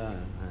Jesus. Yeah.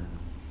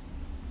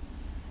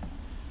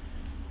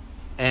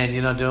 And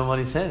you're not doing what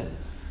he says.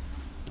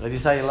 Did you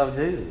say you love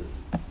Jesus?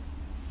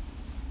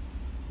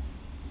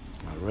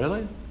 Oh,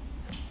 really?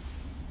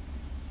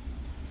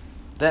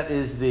 That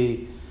is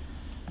the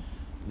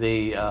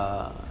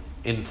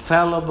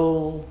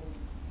infallible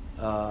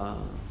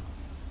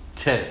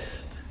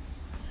test.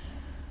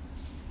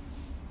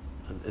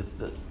 It's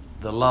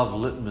the love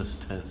litmus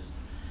test.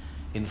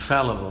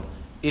 Infallible.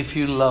 If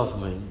you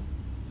love me,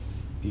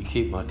 you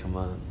keep my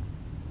command.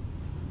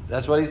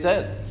 That's what he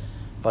said.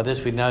 By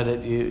this we know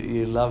that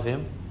you love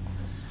him,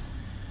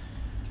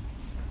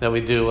 that we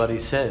do what he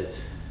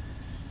says.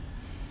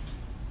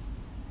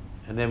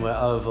 And then we're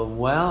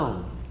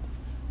overwhelmed.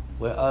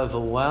 We're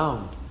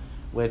overwhelmed.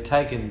 We're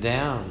taken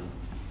down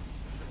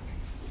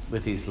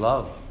with his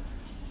love.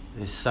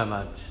 There's so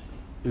much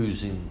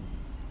oozing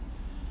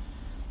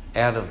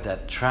out of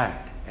that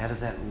track, out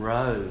of that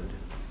road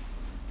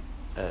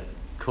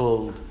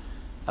called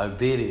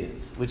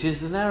obedience, which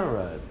is the narrow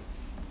road.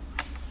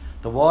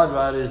 The wide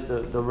road is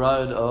the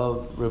road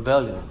of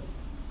rebellion.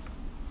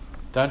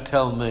 Don't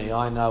tell me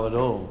I know it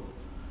all.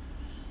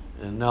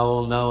 And know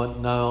all, know it,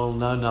 know all,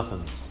 know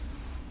nothings.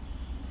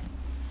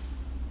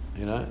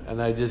 You know, and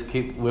they just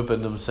keep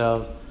whipping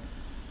themselves,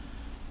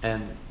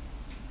 and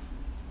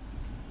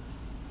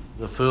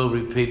the fool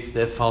repeats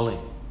their folly.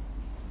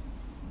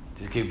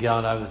 Just keep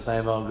going over the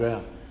same old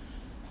ground.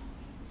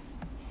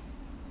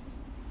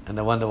 And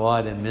they wonder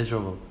why they're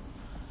miserable.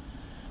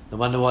 They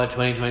wonder why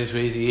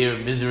 2023 is a year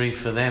of misery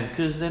for them,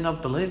 because they're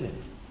not believing.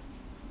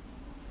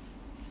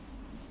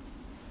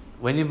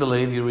 When you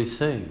believe, you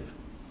receive.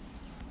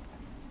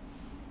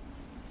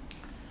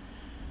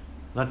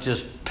 Not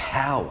just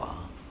power,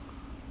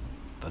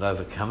 but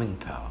overcoming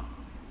power.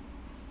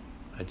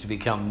 To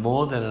become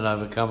more than an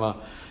overcomer,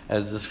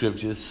 as the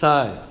scriptures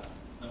say.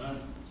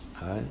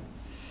 Right?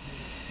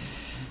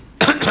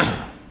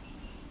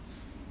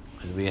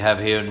 As we have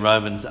here in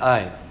Romans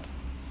 8.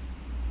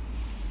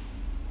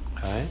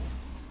 Okay?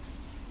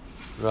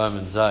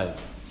 Romans 8.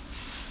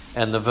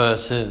 And the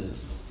verse is,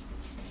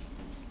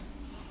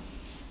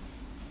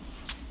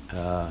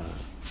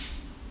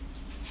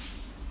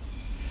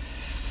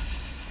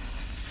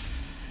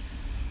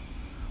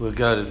 we'll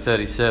go to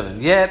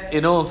 37. Yet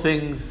in all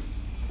things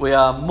we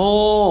are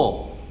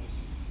more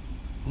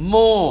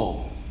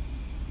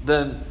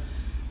than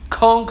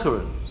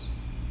conquerors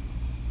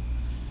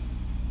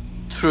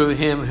through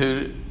him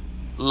who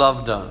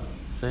loved us.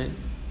 See?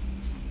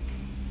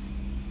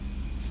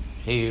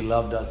 He who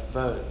loved us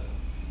first,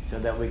 so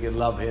that we could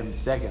love him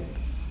second.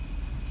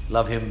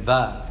 Love him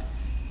back.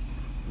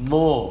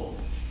 More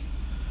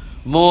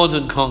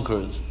than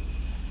conquerors.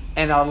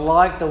 And I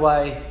like the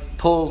way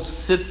Paul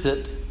sits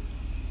it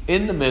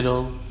in the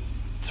middle,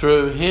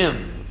 through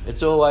him.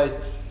 It's always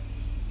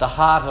the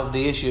heart of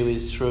the issue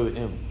is through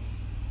him.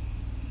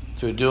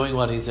 Through doing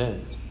what he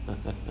says.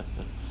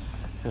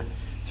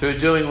 Through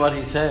doing what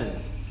he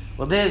says.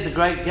 Well, there's the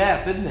great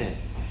gap, isn't there?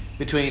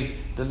 Between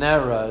the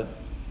narrow road,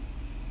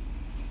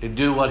 who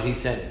do what he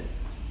says,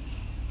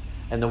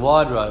 and the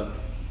wide road,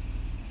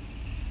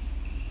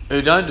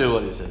 who don't do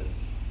what he says.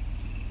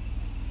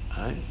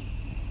 Right?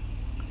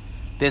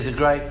 There's a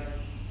great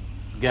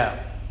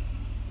gap.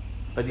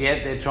 But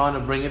yet they're trying to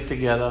bring it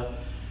together.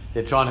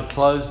 They're trying to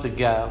close the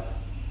gap.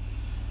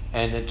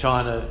 And they're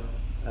trying to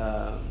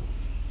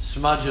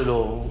smudge it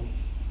all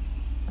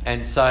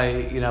and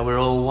say, we're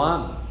all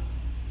one.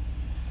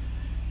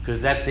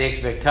 Because that's the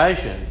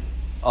expectation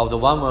of the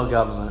one world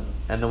government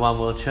and the one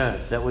world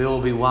church, that we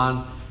all be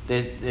one.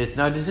 There's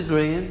no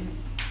disagreeing.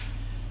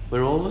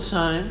 We're all the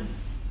same.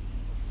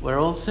 We're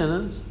all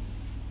sinners.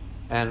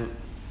 And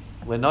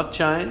we're not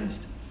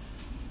changed.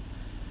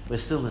 We're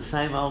still the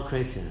same old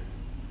creature.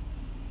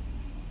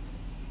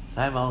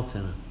 Same old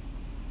sinner.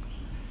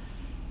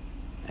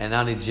 And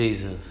only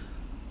Jesus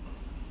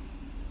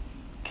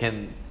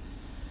can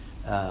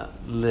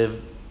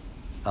live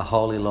a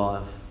holy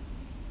life.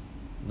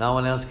 No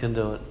one else can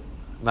do it.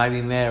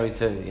 Maybe Mary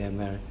too. Yeah,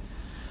 Mary.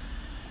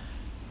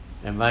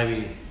 And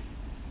maybe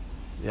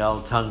the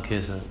old tongue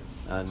kisser,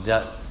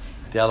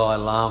 Dalai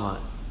Lama,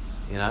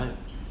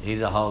 he's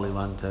a holy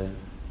one too.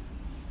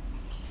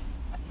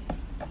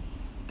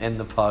 And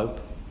the Pope.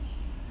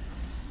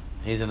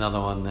 He's another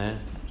one there.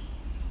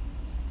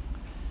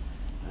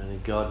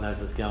 And God knows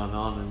what's going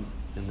on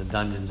in the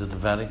dungeons of the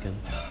Vatican.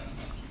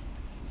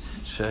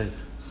 It's the truth.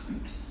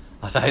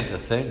 I'd hate to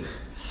think.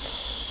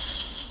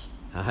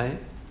 Hey?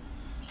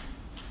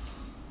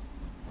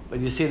 But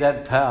you see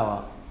that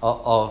power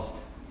of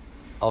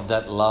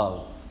that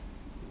love.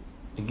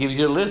 It gives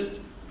you a list.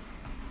 It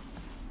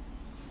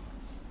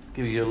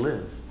gives you a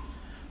list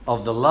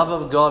of the love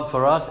of God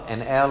for us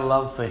and our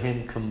love for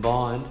him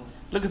combined.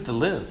 Look at the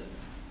list.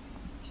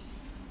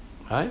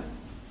 Right?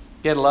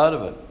 Get a load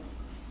of it.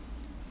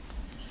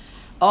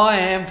 I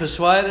am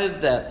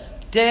persuaded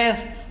that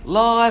death,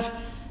 life,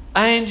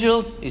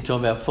 angels, he's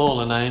talking about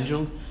fallen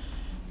angels,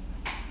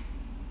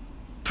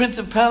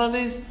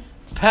 principalities,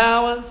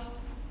 powers,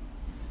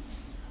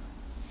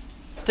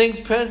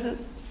 things present,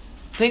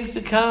 things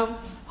to come,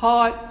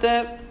 height,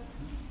 depth,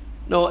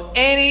 nor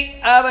any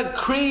other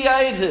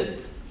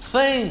created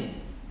thing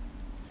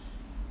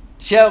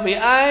shall be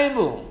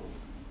able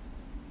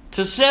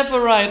to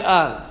separate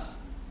us.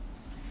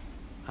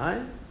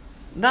 Right?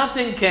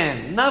 Nothing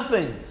can,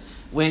 nothing.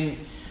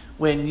 When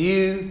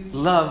you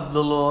love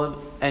the Lord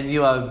and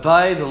you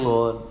obey the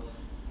Lord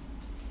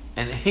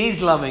and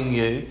he's loving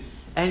you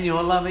and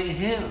you're loving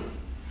him,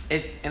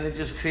 it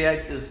just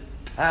creates this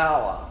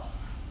power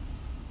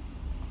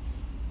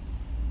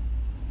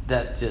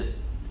that just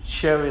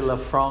cherry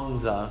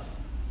lafrongs us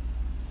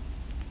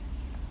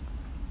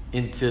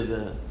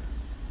into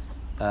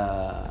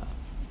the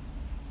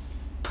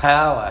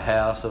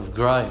powerhouse of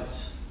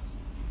grace.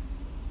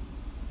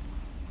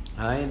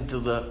 Into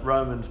the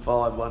Romans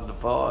 5,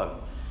 1-5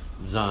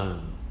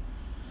 zone,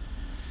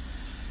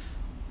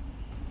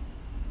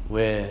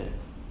 where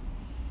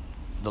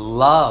the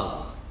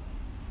love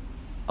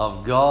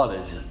of God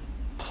is just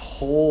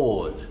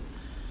poured.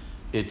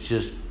 It's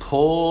just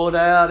poured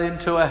out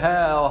into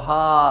our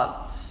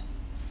hearts.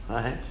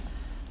 Right?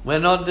 We're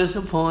not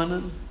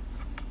disappointed.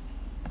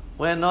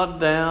 We're not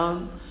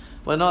down.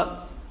 We're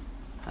not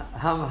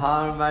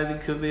hum-ha, maybe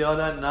could be, I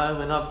don't know.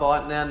 We're not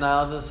biting our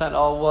nails and saying,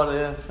 oh, what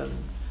if?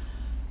 And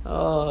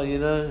No.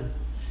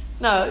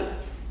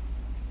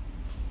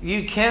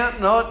 You count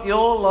not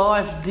your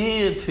life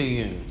dear to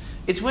you.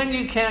 It's when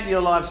you count your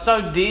life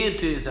so dear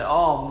to you, say,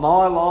 oh,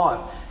 my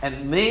life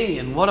and me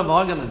and what am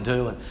I going to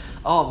do? And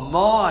oh,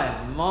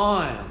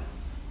 mine.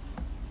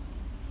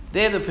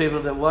 They're the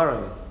people that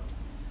worry.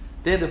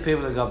 They're the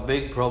people that got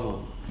big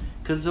problems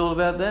because it's all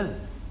about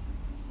them.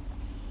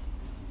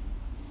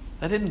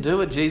 They didn't do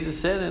what Jesus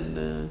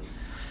said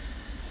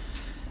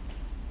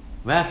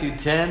Matthew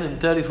 10 and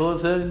 34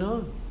 and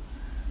 39.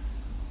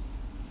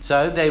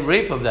 So they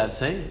reap of that,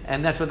 see?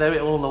 And that's what they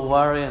all the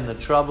worry and the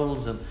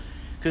troubles, and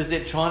because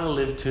they're trying to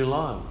live two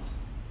lives.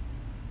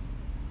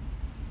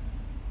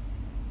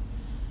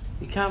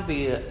 You can't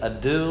be a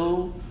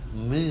dual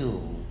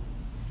mule.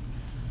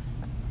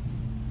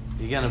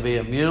 You're going to be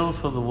a mule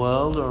for the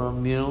world or a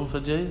mule for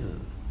Jesus.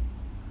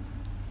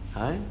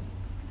 Hey?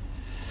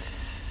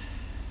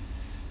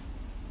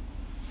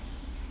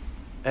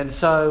 And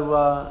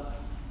so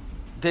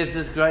there's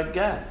this great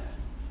gap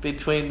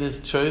between this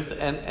truth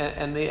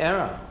and the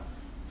error.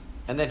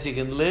 And that you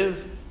can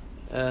live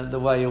the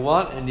way you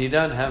want, and you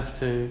don't have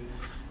to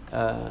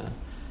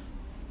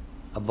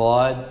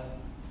abide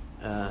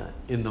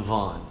in the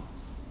vine.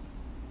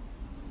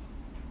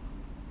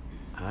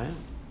 Right?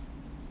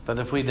 But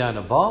if we don't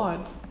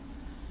abide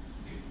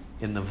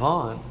in the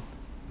vine,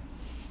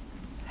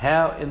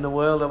 how in the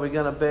world are we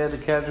going to bear the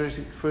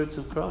characteristic fruits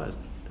of Christ?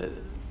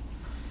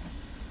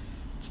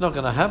 It's not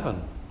going to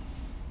happen.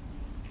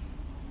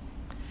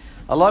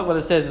 I like what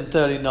it says in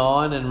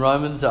 39 in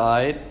Romans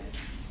 8,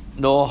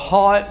 nor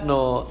height,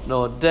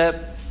 nor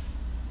depth,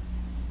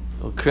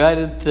 nor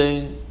created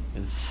thing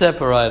can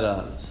separate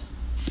us.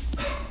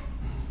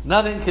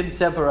 Nothing can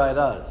separate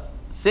us.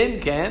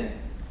 Sin can.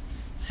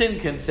 Sin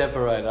can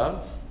separate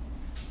us.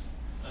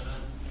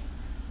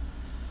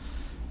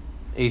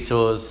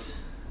 Esau's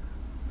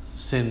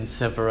sin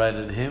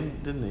separated him,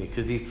 didn't he?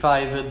 Because he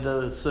favoured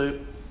the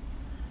soup.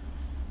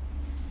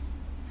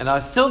 And I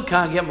still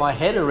can't get my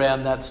head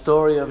around that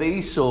story of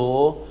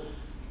Esau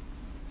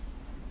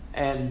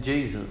and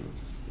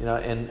Jesus, you know,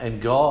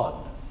 and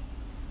God,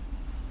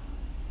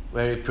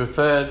 where he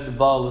preferred the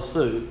bowl of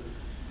soup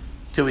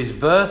to his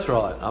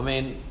birthright. I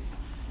mean,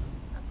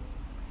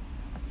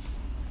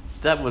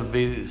 that would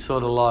be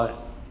sort of like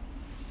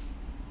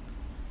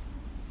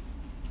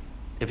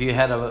if you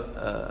had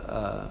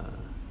a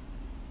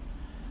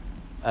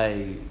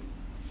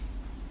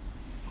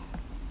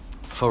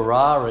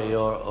Ferrari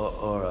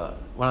or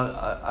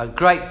a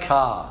great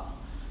car,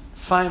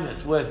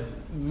 famous, worth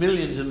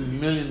millions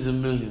and millions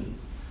and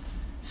millions,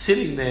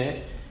 sitting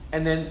there,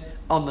 and then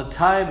on the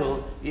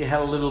table you had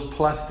a little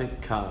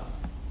plastic car.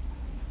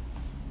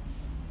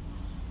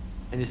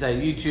 And you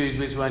say, you choose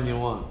which one you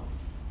want.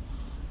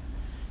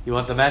 You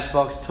want the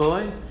Matchbox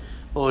toy,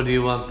 or do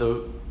you want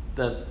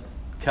that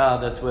car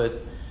that's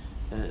worth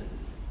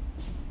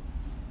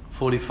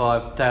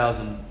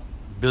 45,000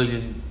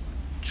 billion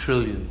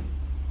trillion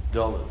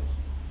dollars?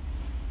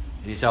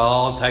 And you say, oh,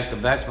 I'll take the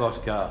Matchbox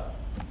car.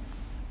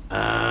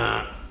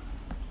 Well,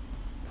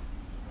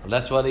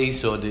 that's what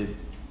Esau did.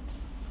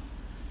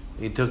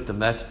 He took the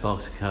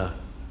Matchbox car.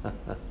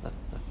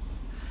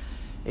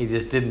 He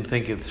just didn't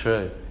think it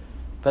through.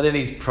 But in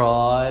his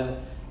pride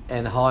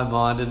and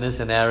high-mindedness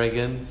and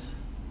arrogance,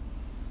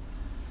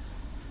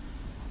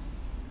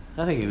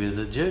 I think he was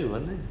a Jew,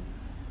 wasn't he?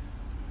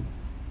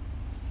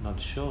 Not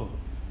sure.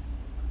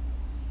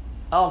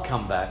 I'll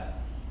come back.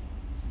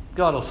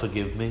 God will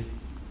forgive me.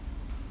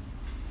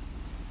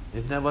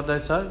 Isn't that what they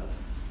say?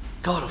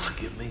 God will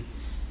forgive me.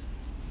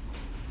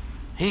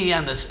 He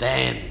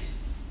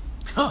understands.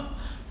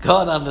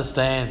 God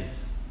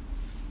understands.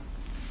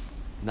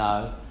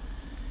 No.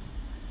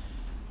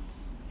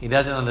 He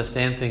doesn't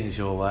understand things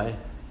your way.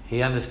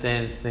 He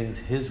understands things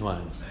his way.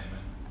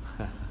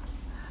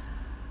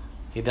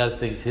 He does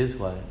things his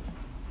way.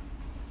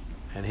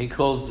 And he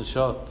calls the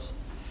shots.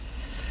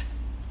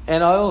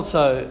 And I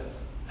also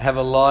have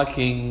a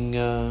liking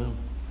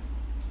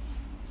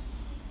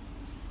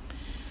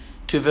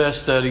to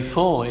verse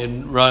 34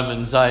 in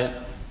Romans 8.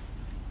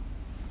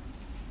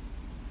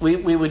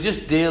 We were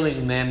just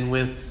dealing then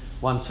with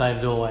once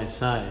saved, always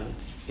saved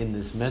in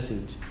this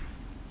message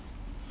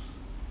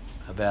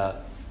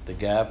about the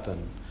gap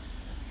and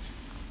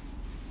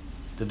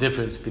the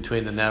difference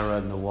between the narrow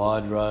and the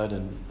wide road,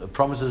 and the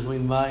promises we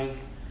make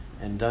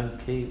and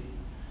don't keep.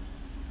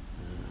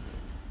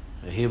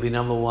 He'll be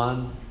number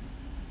one,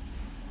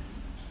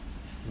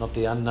 not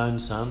the unknown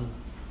son.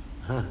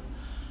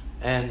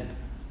 And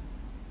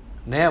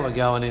now we're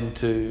going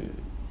into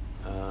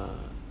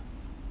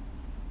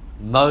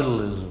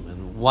modalism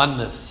and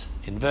oneness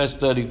in verse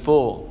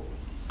 34,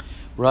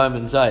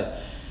 Romans 8.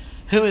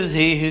 Who is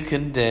he who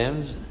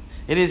condemns?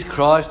 It is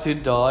Christ who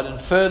died, and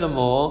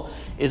furthermore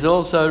is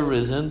also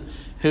risen,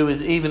 who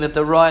is even at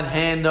the right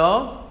hand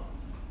of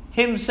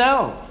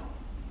himself.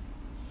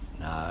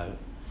 No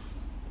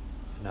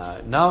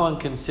one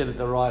can sit at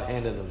the right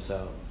hand of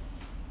themselves.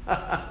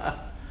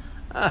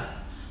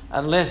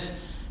 Unless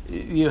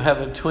you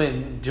have a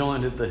twin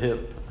joined at the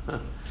hip.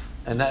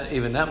 And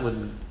that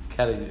wouldn't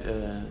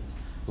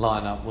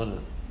line up,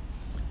 wouldn't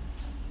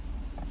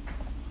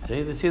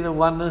it? See the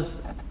oneness,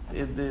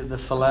 the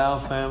Falau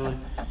family?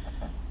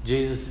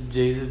 Jesus is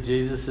Jesus,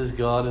 Jesus is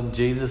God, and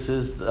Jesus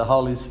is the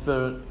Holy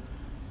Spirit.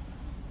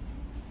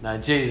 No,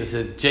 Jesus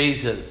is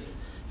Jesus.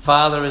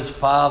 Father is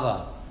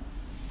Father.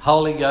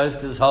 Holy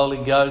Ghost is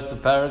Holy Ghost, the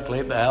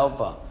Paraclete, the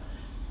Helper.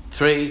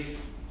 3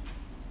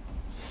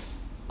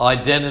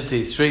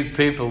 identities, 3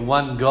 people,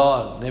 one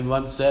God. And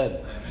everyone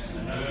said,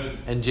 Amen.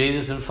 And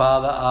Jesus and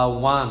Father are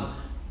one,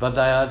 but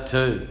they are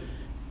two.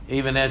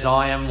 Even as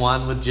I am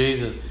one with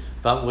Jesus,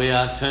 but we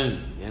are two.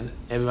 And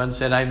everyone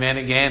said amen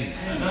again.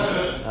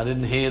 Amen. I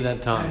didn't hear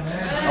that time.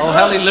 Amen. Oh,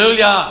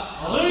 hallelujah.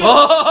 Hallelujah.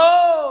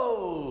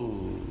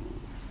 Oh!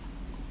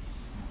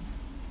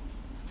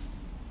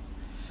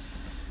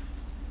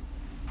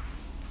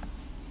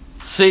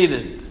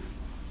 Seated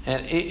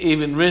and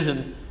even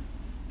risen,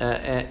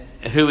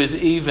 who is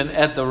even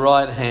at the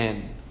right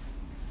hand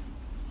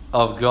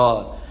of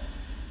God,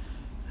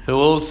 who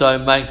also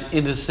makes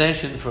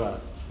intercession for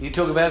us. You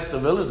talk about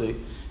stability.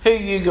 Who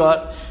you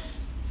got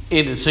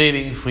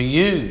interceding for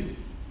you?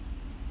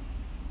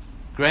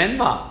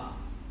 Grandma.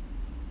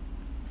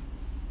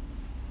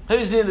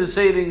 Who's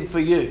interceding for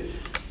you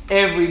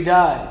every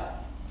day?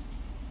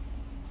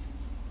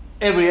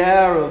 Every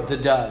hour of the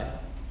day?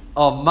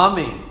 Oh,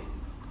 mummy.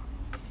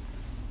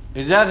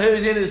 Is that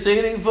who's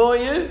interceding for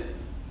you?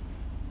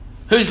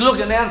 Who's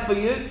looking out for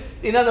you?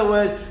 In other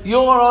words,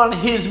 you're on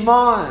his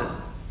mind.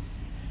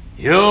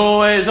 You're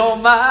always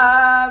on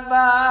my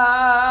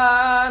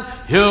mind.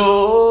 You're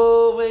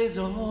always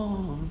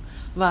on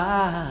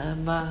my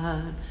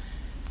mind.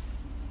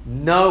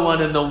 No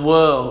one in the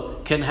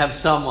world can have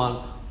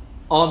someone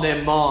on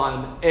their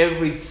mind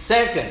every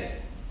second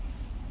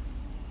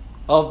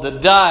of the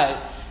day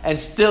and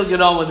still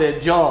get on with their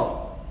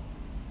job.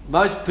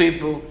 Most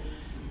people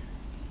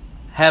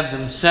have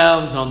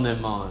themselves on their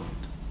mind.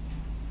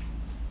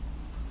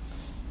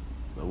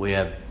 But we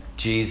have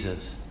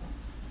Jesus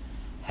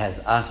has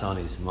us on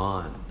his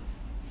mind.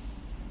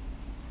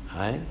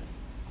 Hey?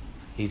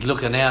 He's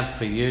looking out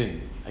for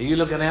you. Are you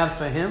looking out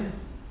for him?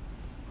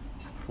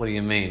 What do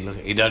you mean? Look,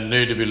 he doesn't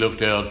need to be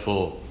looked out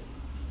for.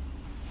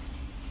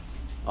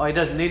 Oh, he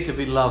doesn't need to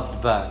be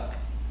loved back.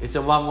 It's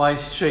a one-way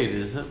street,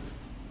 isn't it?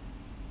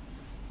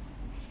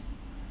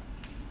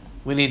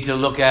 We need to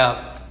look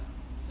out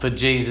for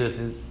Jesus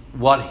and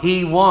what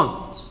he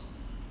wants.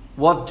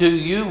 What do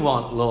you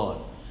want, Lord?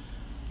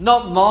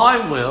 Not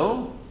my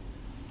will.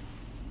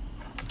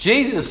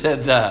 Jesus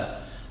said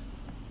that.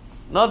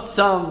 Not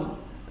some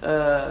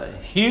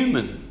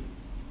human.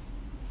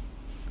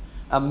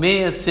 A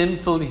mere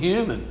sinful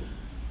human.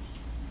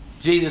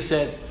 Jesus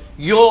said,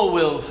 your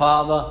will,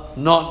 Father,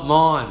 not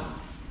mine.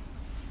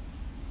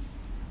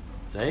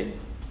 See?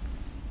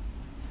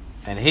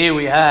 And here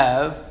we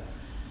have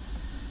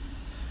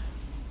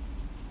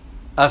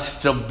a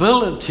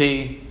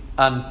stability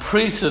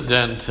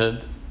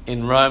unprecedented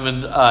in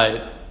Romans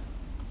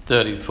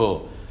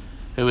 8:34.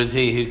 Who is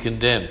he who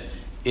condemned?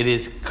 It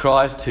is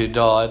Christ who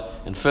died,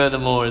 and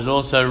furthermore is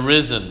also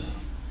risen,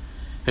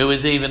 who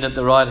is even at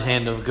the right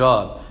hand of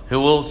God, who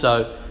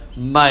also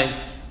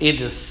makes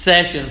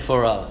intercession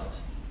for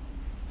us.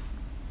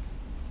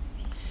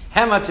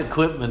 How much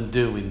equipment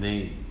do we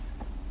need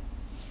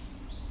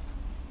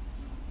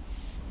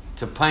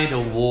to paint a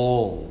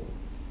wall?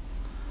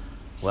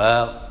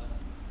 Well,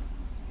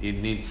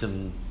 you'd need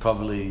some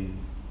probably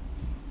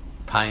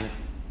paint,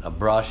 a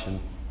brush and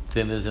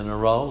thinners and a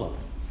roller.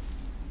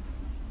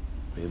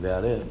 Be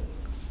about it.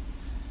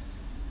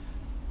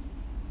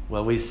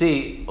 Well, we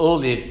see all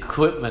the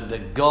equipment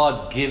that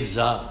God gives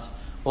us,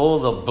 all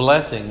the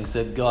blessings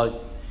that God,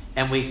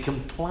 and we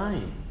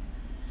complain.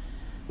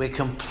 We're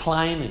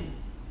complaining.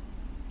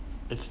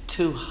 It's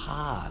too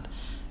hard.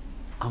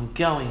 I'm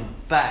going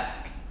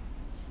back.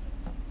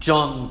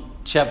 John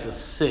chapter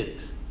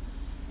 6,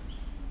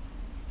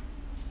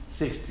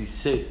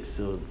 66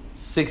 or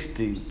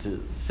 60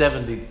 to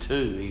 72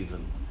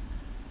 even.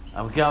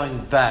 I'm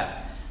going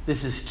back.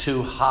 This is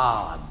too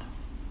hard.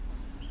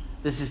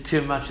 This is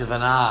too much of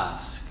an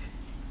ask.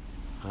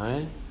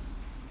 Right?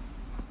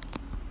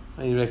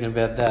 What do you reckon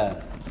about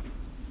that?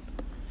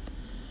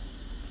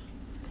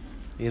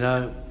 You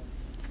know,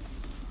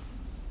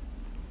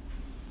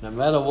 no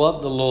matter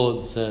what the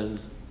Lord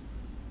says,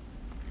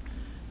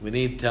 we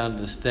need to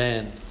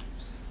understand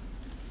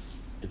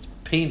it's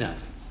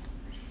peanuts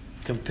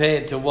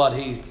compared to what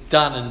he's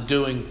done and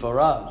doing for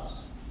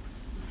us.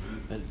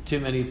 But too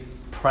many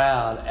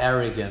proud,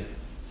 arrogant,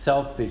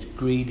 selfish,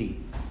 greedy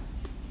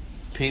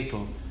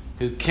people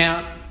who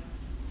count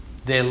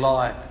their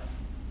life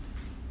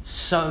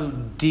so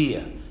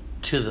dear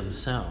to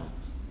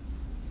themselves.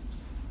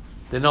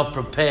 They're not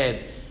prepared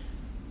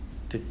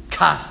to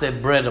cast their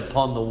bread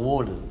upon the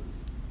water.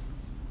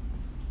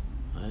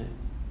 Right?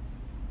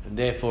 And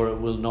therefore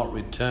it will not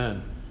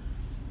return.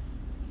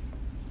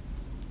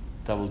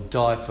 They will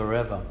die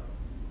forever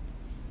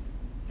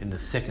in the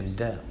second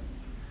death,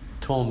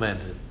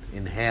 tormented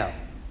in hell.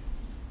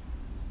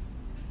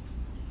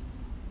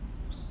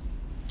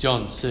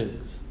 John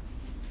 6.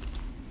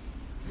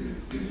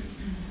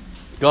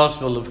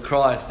 Gospel of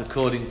Christ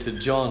according to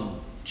John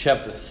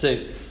chapter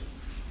 6,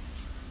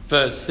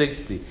 verse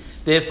 60.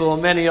 Therefore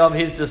many of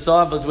his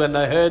disciples, when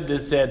they heard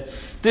this, said,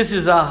 "This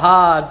is a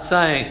hard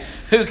saying.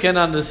 Who can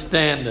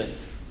understand it?"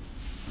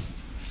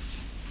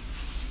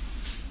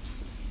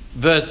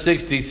 Verse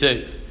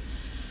 66.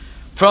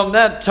 From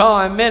that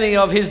time many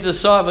of his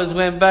disciples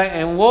went back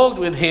and walked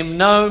with him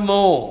no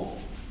more.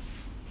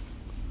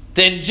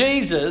 Then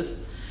Jesus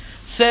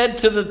said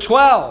to the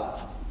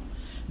 12,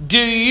 "Do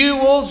you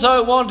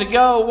also want to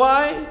go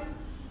away?"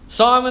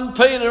 Simon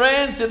Peter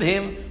answered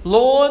him,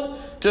 "Lord,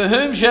 to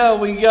whom shall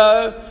we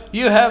go?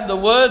 You have the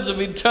words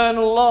of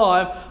eternal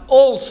life.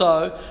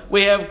 Also,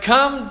 we have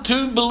come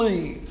to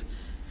believe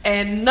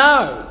and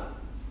know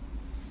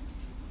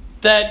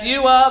that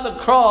you are the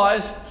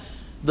Christ,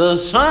 the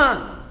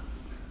Son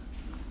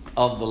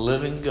of the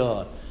living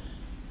God."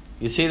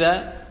 You see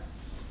that?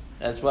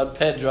 That's what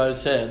Pedro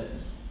said.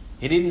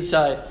 He didn't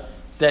say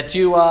that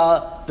you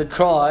are the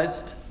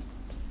Christ,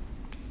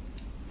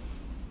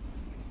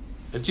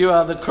 that you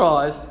are the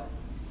Christ,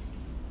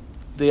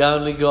 the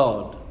only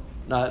God.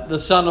 No, the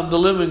Son of the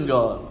living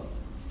God.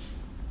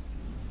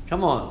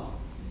 Come on.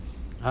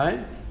 Hey?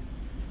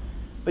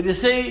 But you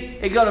see,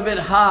 it got a bit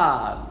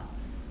hard.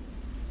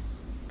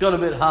 Got a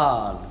bit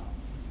hard.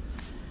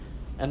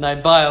 And they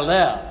bailed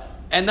out.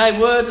 And they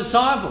were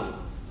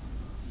disciples.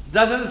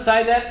 Doesn't it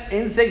say that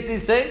in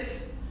 66?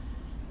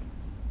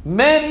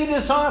 Many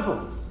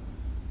disciples.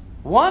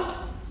 What?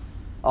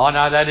 Oh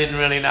no, they didn't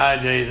really know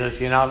Jesus,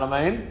 you know what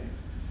I mean?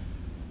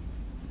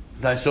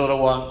 They sort of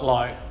want,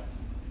 like,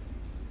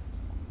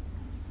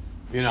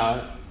 you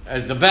know,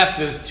 as the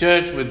Baptist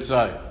church would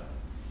say,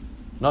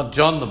 not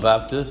John the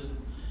Baptist.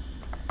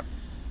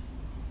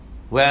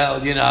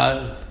 Well, you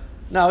know,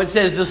 no, it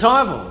says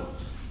disciples.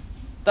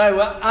 They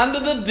were under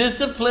the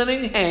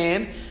disciplining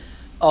hand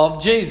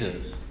of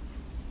Jesus.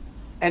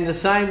 And the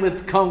same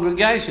with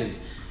congregations.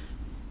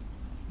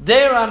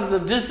 They're under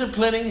the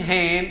disciplining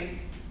hand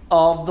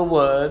of the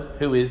Word,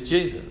 who is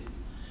Jesus.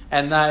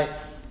 And they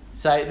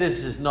say,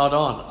 this is not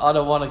on. I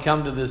don't want to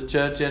come to this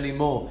church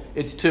anymore.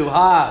 It's too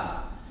hard.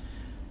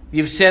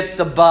 You've set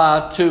the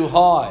bar too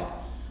high.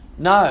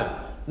 No.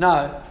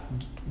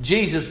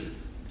 Jesus'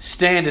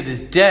 standard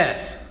is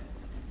death.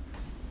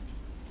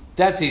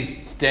 That's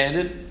his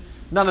standard.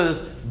 None of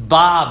this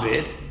bar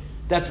bit.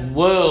 That's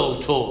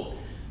world talk.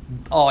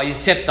 Oh, you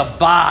set the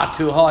bar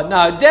too high.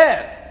 No,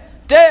 death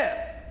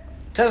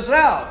to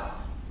self.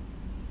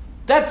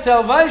 That's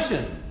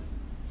salvation.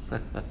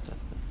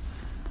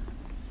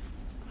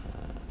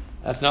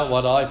 That's not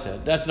what I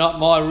said. That's not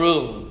my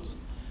rules.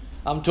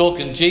 I'm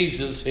talking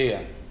Jesus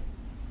here.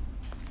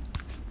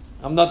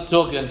 I'm not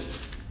talking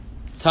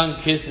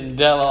tongue-kissing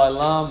Dalai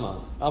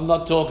Lama. I'm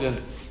not talking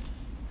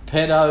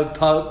pedo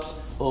popes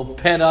or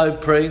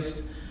pedo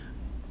priests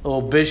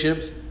or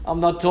bishops. I'm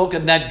not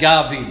talking that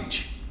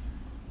garbage.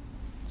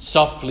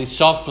 Softly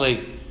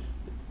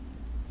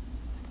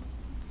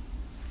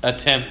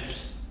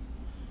attempts.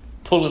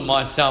 Pulling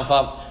myself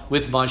up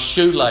with my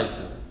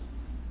shoelaces.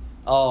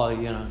 Oh,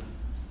 you know.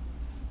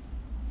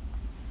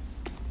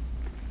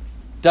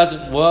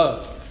 Doesn't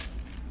work.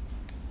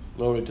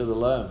 Glory to the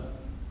Lamb.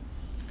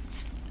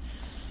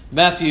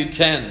 Matthew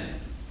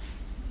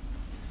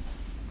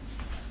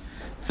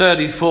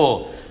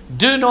 10:34.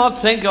 Do not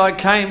think I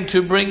came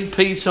to bring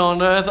peace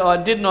on earth. I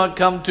did not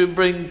come to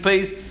bring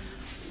peace,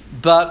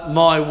 but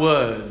my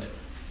word,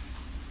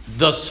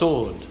 the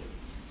sword.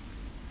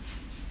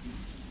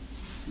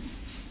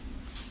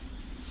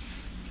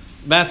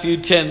 Matthew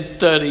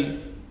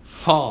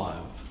 10:35.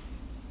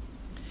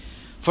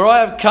 For I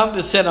have come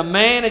to set a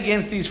man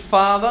against his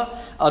father,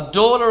 a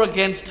daughter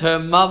against her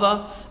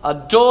mother, a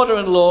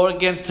daughter-in-law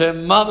against her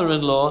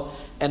mother-in-law,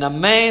 and a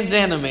man's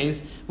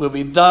enemies will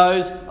be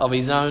those of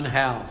his own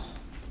house.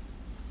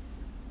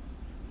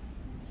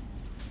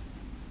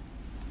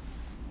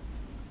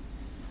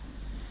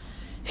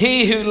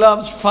 He who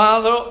loves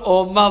father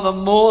or mother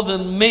more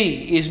than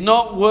me is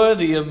not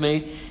worthy of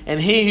me, and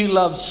he who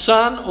loves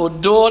son or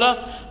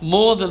daughter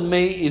more than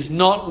me is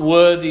not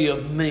worthy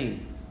of me.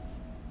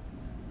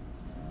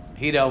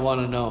 He don't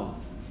want to know.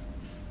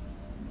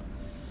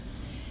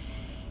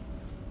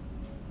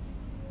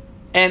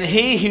 And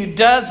he who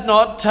does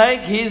not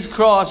take his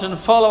cross and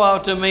follow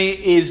after me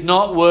is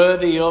not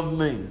worthy of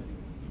me.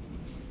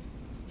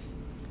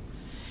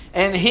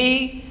 And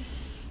he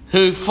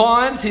who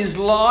finds his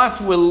life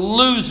will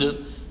lose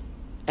it,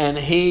 and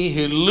he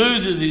who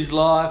loses his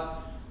life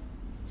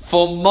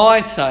for my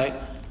sake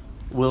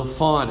will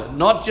find it.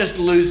 Not just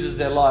loses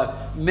their life.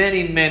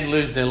 Many men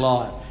lose their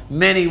life.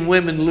 Many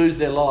women lose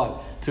their life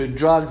through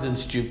drugs and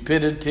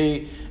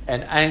stupidity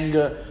and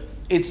anger.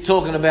 It's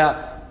talking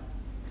about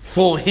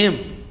for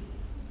him.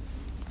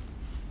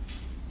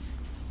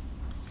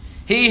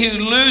 He who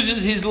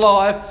loses his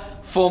life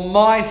for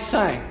my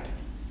sake.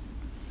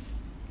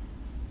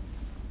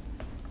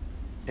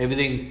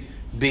 Everything's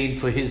been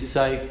for his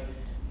sake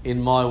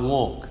in my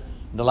walk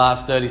the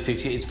last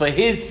 36 years. It's for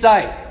his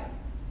sake.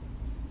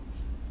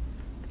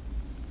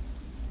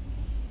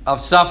 I've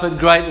suffered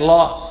great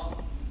loss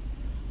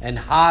and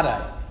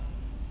heartache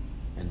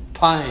and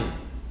pain.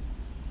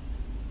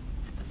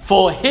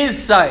 For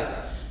his sake.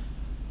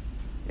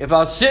 If I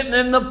was sitting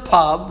in the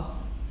pub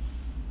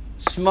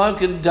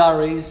smoking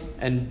durries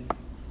and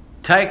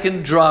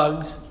taking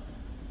drugs,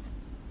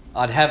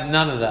 I'd have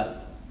none of that.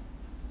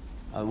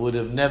 I would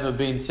have never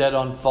been set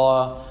on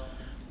fire,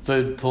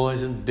 food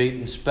poisoned,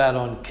 beaten, spat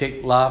on,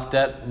 kicked, laughed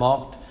at,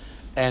 mocked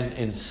and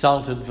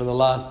insulted for the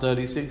last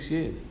 36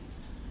 years.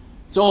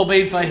 It's all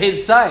been for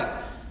His sake.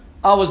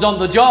 I was on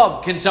the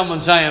job. Can someone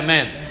say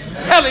amen?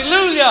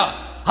 Hallelujah!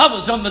 I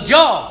was on the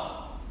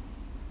job.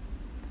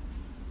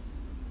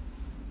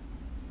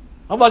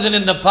 I wasn't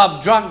in the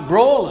pub drunk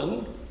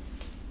brawling.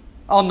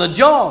 On the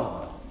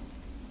job.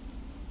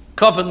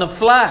 Copping the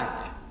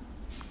flack.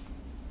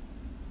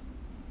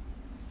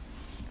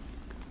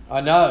 I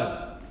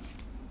know.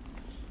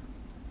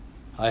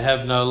 I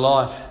have no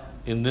life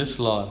in this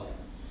life.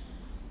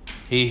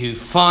 He who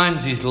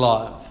finds his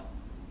life,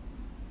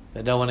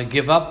 they don't want to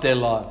give up their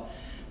life.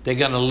 They're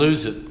going to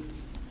lose it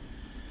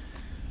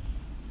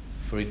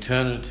for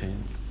eternity.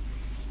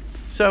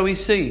 So we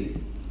see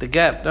the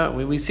gap, don't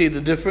we? We see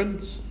the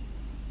difference.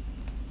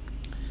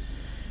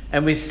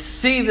 And we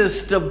see the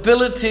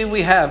stability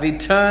we have,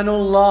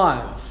 eternal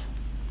life,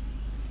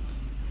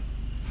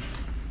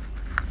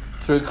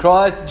 through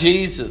Christ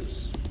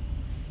Jesus,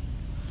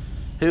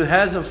 who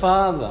has a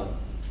Father.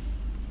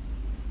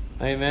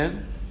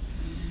 Amen?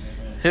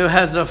 Who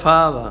has a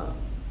Father.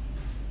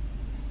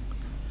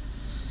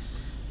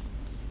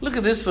 Look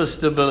at this for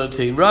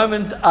stability.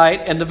 Romans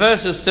 8 and the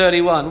verse is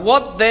 31.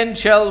 What then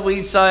shall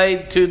we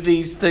say to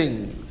these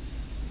things?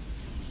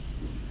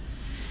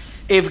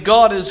 If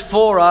God is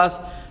for us,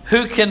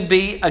 who can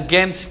be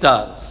against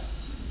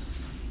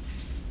us?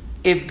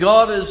 If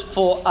God is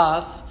for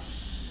us,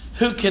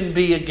 who can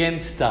be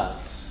against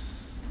us?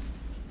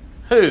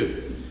 Who?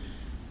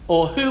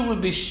 Or who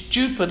would be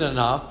stupid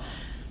enough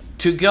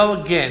to go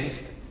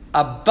against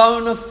a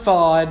bona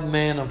fide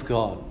man of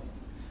God?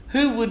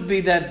 Who would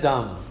be that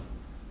dumb?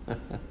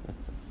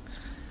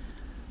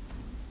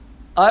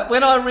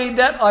 When I read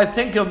that, I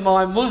think of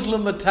my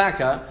Muslim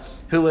attacker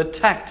who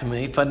attacked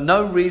me for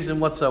no reason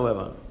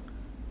whatsoever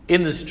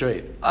in the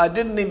street. I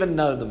didn't even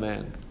know the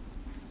man.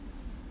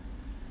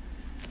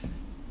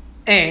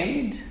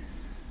 And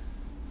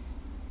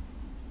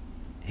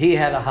he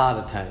had a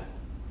heart attack.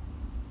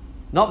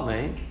 Not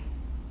me.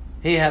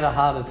 He had a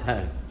heart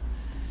attack.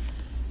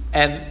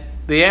 And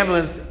the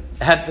ambulance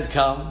had to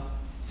come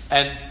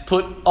and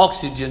put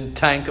oxygen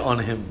tank on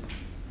him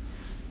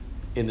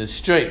in the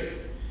street.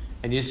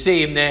 And you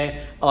see him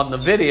there on the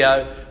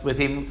video with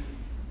him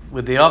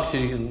with the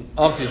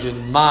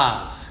oxygen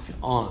mask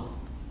on,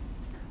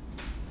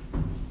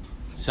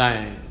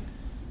 saying,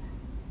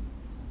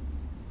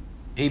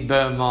 he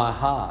burned my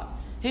heart.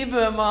 He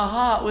burned my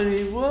heart with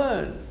his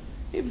word.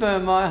 He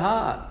burned my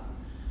heart.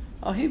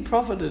 Oh, he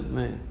profited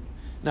me.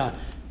 No.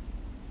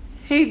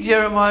 He,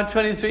 Jeremiah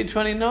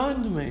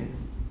 23:29 to me.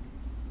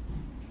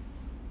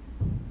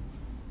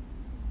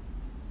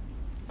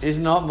 Is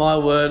not my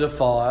word a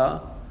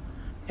fire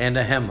and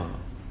a hammer?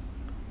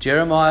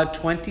 Jeremiah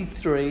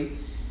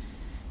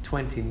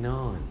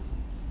 23:29.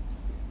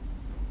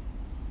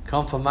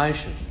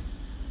 Confirmation.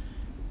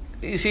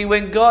 You see,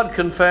 when God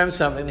confirms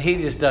something,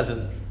 He just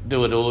doesn't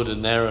do it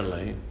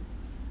ordinarily.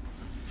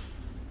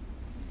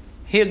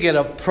 He'll get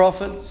a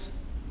prophet's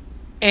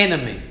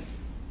enemy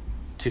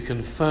to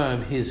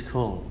confirm His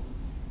call.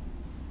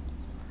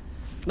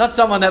 Not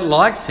someone that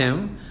likes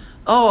him.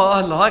 Oh,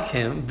 I like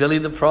him, Billy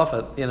the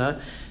prophet, you know.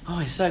 Oh,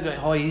 he's so good.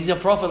 Oh, he's a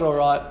prophet, all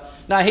right.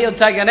 No, he'll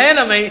take an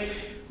enemy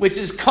which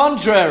is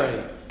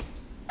contrary.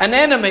 An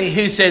enemy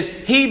who says,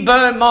 he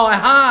burned my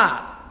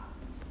heart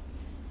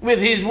with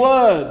his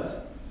words.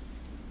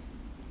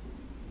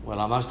 Well,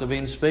 I must have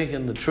been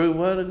speaking the true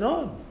word of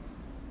God.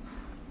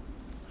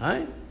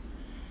 Hey?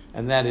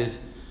 And that is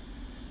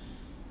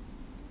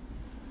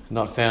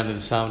not found in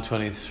Psalm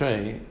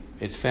 23.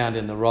 It's found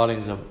in the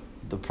writings of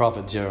the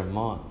prophet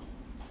Jeremiah.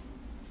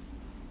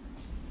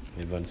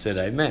 Everyone said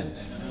amen.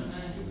 Amen.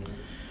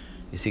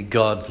 You see,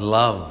 God's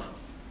love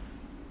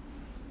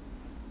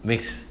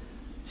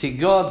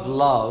God's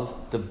love,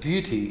 the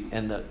beauty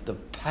and the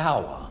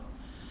power.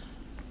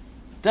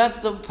 That's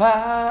the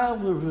power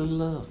of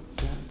love.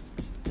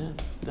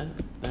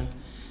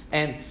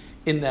 And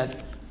in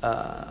that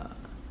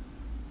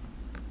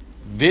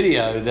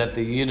video that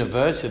the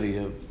University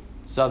of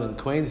Southern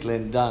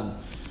Queensland done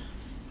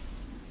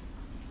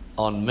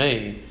on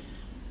me,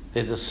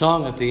 there's a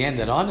song at the end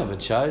that I never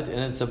chose, and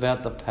it's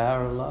about the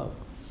power of love.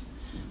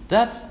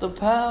 That's the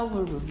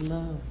power of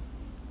love.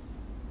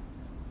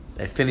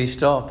 They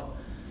finished off.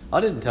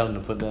 I didn't tell them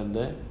to put that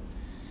there.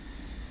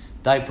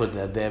 They put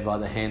that there by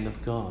the hand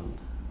of God.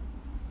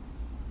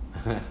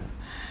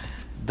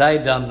 They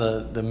done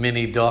the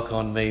mini doc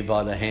on me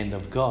by the hand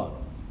of God.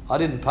 I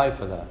didn't pay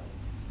for that.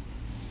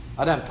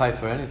 I don't pay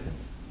for anything.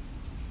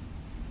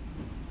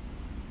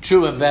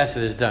 True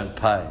ambassadors don't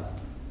pay.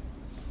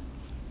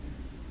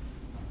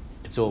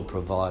 It's all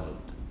provided.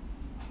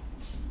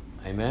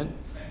 Amen?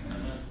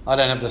 I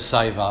don't have to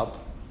save up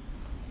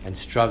and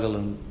struggle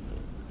and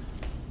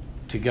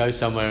to go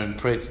somewhere and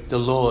preach. The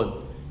Lord,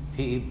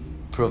 He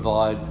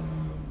provides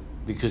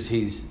because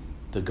He's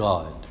the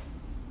guide.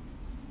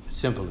 As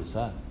simple as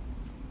that.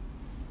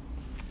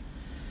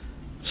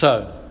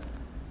 So,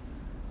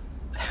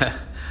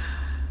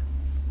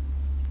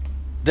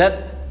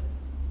 that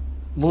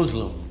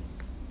Muslim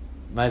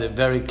made it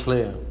very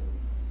clear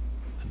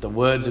that the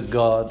words of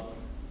God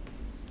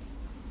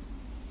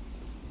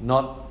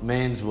Not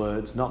man's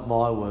words, not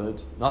my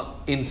words,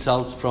 not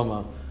insults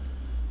from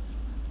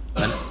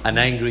an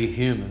angry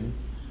human,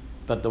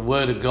 but the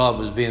word of God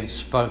was being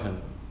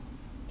spoken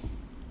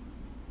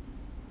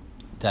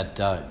that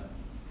day.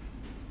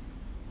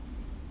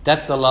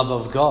 That's the love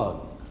of God.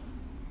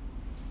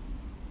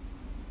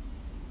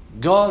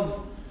 God's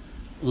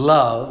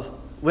love,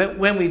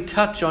 when we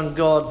touch on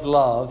God's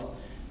love,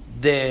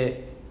 there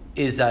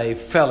is a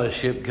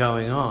fellowship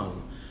going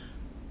on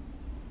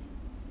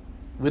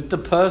with the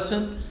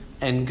person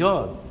and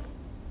God.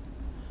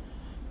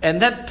 And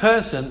that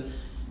person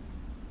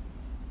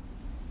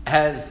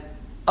has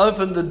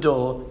opened the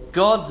door.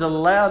 God's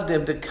allowed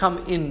them to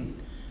come in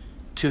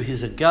to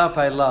his agape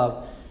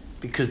love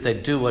because they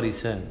do what he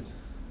says.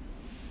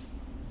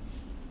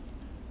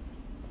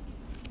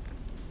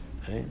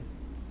 Okay?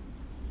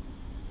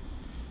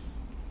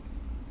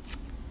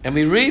 And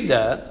we read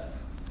that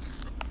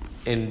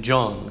in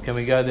John. Can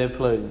we go there,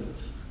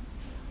 please?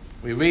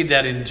 We read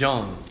that in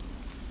John.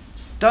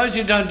 Those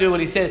who don't do what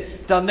he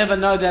said, they'll never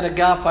know that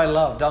agape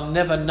love. They'll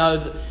never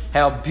know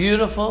how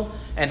beautiful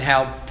and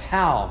how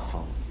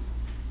powerful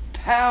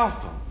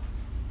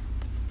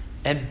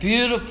and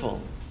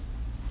beautiful.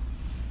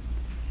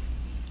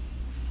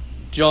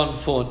 John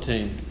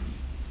 14.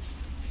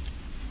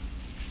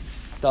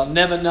 They'll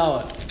never know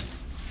it.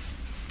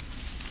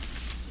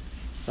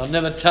 They'll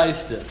never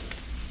taste it.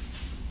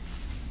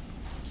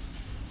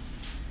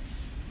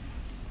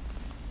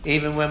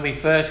 Even when we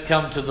first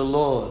come to the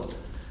Lord,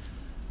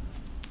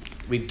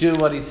 we do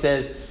what he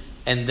says,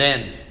 and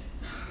then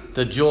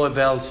the joy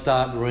bells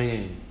start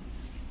ringing.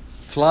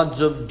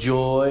 Floods of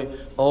joy,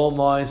 oh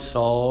my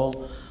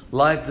soul,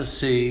 like the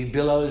sea,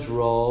 billows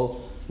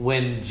roll,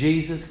 when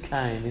Jesus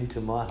came into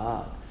my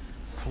heart.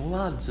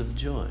 Floods of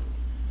joy.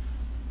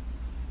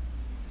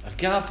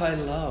 Agape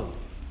love.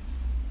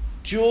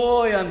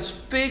 Joy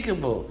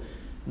unspeakable.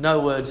 No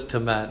words to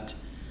match.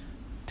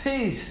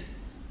 Peace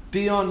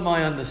beyond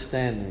my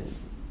understanding.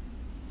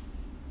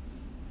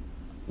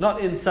 Not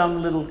in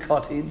some little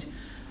cottage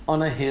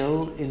on a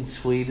hill in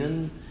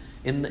Sweden,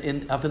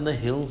 up in the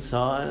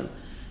hillside,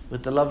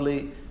 with the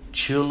lovely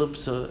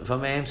tulips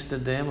from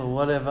Amsterdam or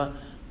whatever.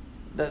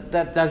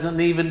 That doesn't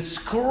even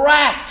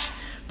scratch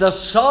the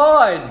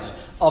sides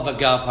of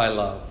agape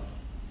love.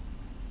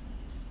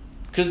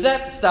 Because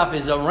that stuff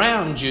is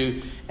around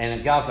you and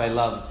agape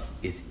love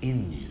is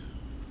in you.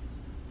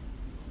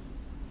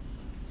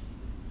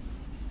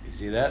 You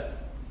see that?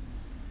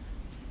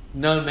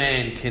 No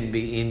man can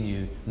be in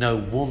you. No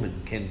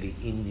woman can be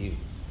in you.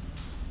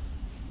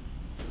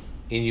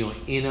 In your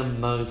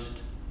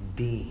innermost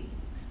being.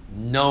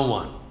 No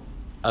one.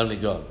 Only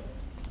God.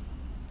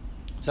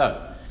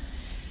 So,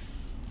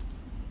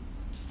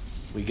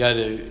 we go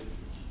to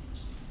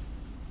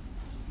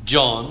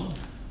John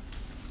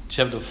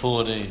chapter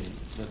 14.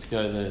 Let's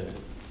go there.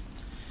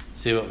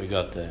 See what we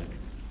got there.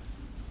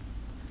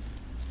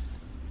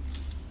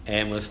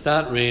 And we'll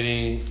start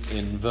reading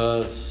in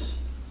verse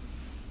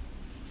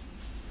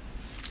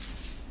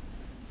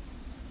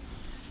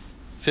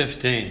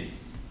 15.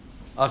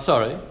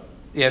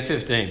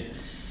 15.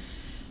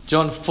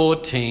 John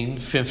 14,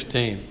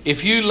 15.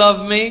 If you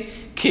love me,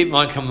 keep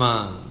my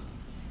command.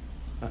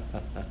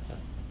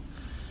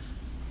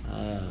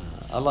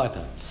 I like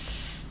that.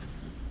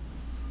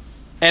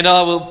 And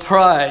I will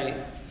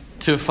pray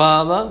to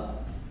Father,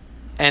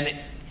 and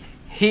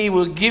he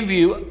will give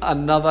you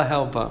another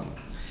helper,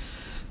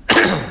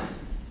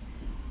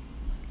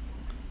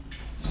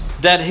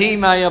 that he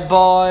may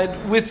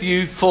abide with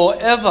you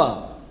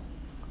forever.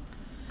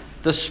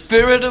 The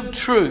Spirit of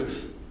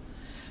truth,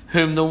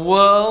 whom the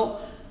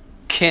world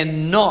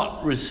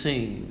cannot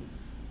receive,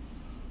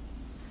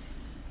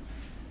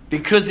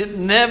 because it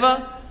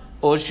never,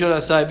 or should I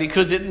say,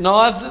 because it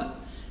neither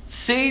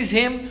sees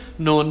him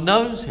nor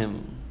knows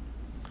him.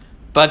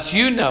 But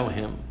you know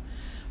him,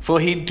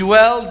 for he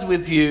dwells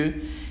with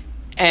you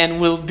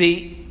and will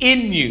be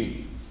in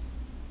you.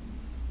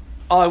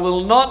 I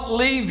will not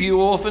leave you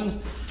orphans,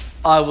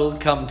 I will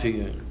come to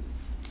you.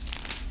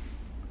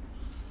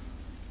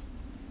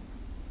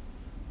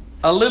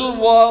 A little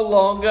while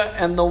longer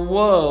and the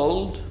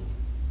world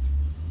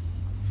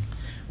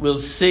will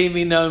see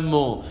me no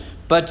more.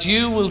 But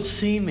you will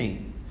see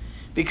me.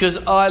 Because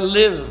I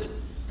live,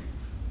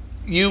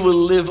 you will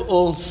live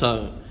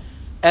also.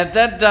 At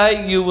that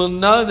day you will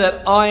know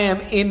that I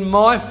am in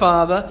my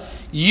Father,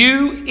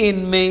 you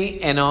in me,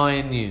 and I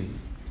in you.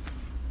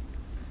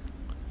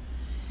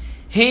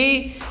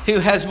 He who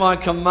has my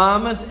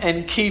commandments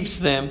and keeps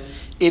them,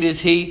 it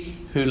is he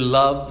who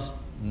loves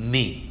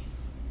me.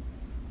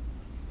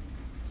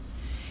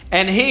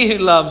 And he who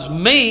loves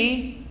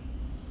me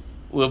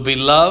will be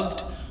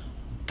loved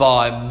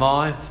by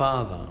my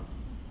Father,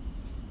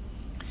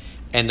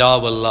 and I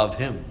will love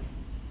him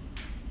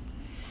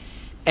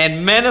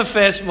and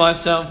manifest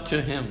myself to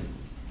him.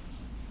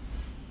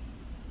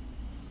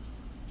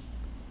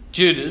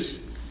 Judas,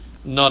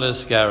 not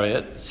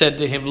Iscariot, said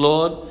to him,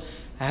 Lord,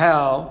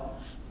 how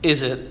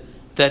is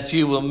it that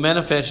you will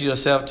manifest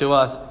yourself to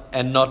us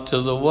and not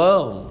to the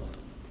world?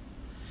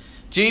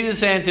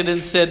 Jesus answered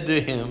and said to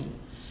him,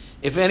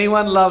 if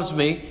anyone loves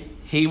me,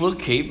 he will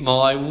keep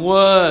my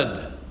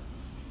word.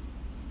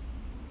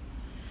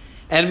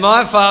 And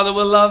my Father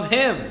will love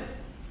him.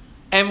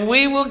 And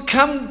we will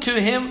come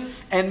to him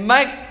and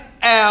make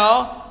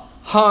our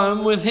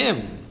home with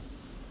him.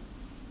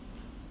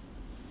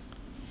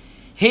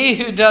 He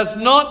who does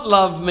not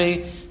love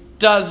me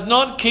does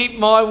not keep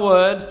my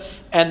words,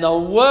 and the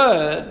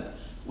word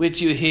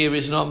which you hear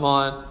is not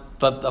mine,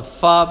 but the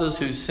Father's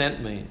who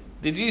sent me.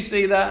 Did you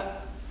see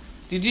that?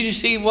 Did you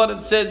see what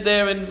it said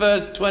there in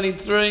verse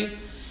 23?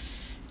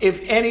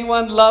 If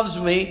anyone loves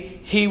me,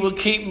 he will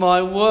keep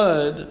my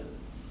word,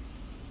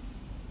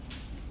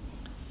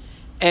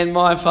 and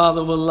my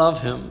Father will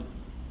love him,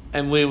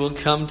 and we will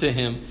come to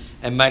him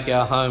and make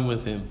our home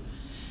with him.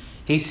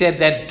 He said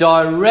that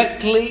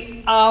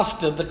directly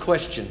after the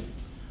question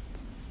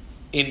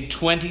in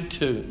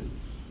 22.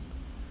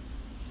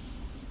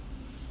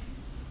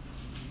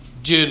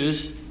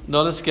 Judas,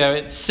 not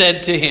Iscariot,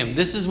 said to him,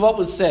 this is what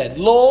was said,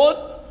 Lord,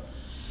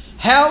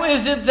 how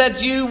is it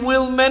that you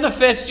will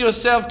manifest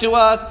yourself to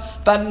us,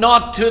 but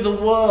not to the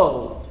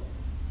world?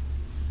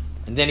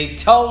 And then he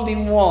told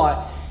him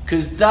why.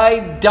 Because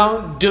they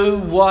don't do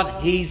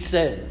what he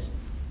says.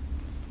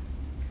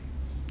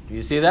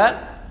 You see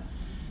that?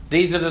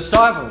 These are the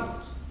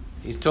disciples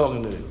he's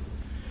talking to.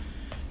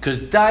 Because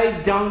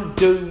they don't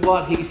do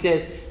what he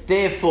said.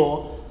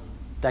 Therefore,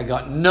 they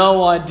got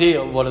no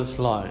idea what it's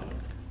like.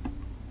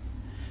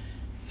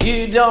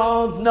 You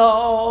don't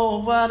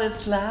know what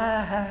it's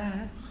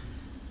like.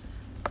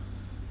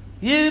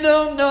 You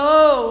don't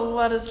know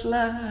what it's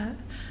like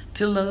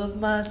to love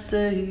my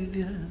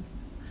Savior.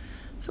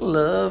 To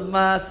love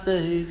my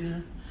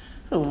Savior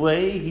the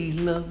way he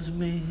loves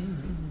me.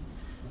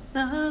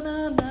 No,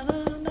 no, no,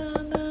 no, no,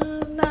 no,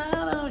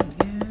 no.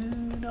 You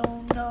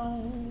don't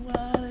know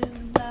what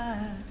it's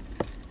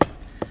like.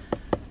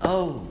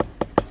 Oh,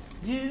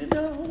 you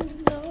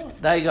don't know.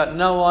 They got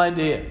no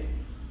idea.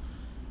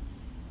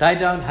 They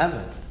don't have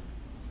it.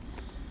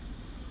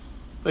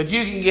 But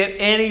you can get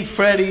any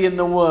Freddie in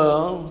the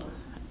world,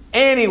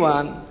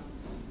 anyone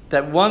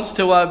that wants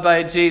to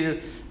obey Jesus,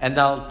 and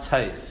they'll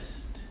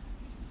taste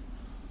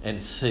and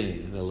see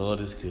the Lord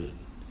is good.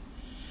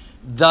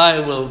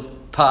 They will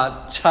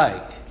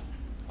partake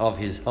of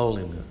his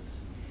holiness.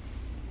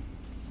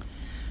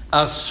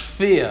 A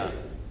sphere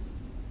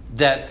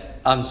that's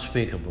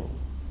unspeakable.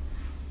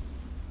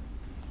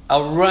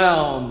 A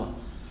realm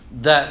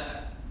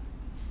that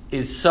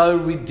is so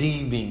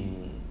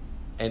redeeming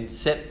and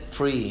set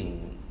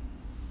freeing.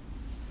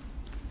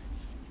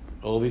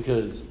 All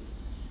because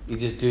you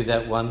just do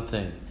that one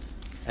thing.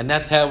 And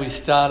that's how we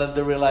started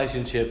the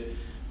relationship,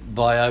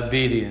 by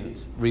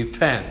obedience.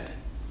 Repent.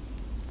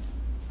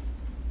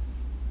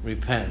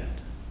 Repent.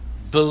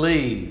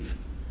 Believe.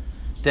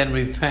 Then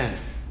repent.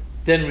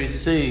 Then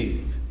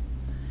receive.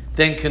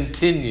 Then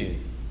continue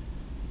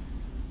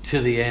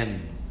to the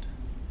end.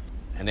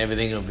 And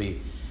everything will be...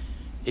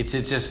 It's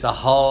just a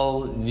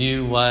whole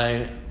new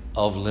way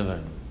of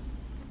living.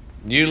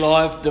 New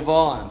life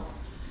divine.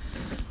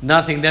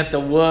 Nothing that the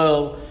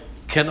world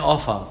can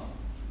offer.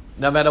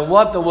 No matter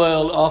what the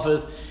world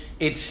offers,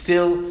 it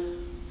still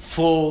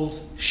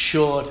falls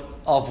short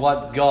of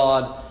what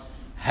God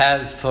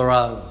has for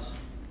us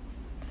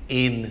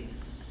in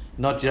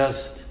not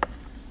just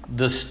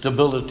the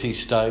stability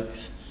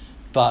stakes,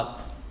 but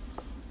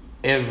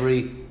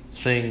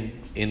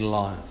everything in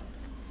life.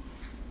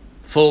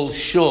 Falls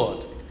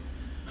short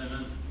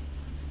Amen.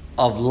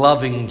 Of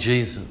loving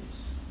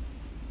Jesus.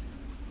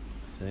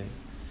 See?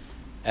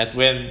 That's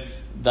when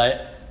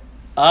they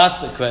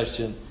ask the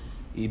question,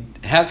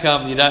 how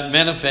come you don't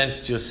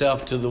manifest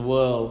yourself to the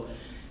world?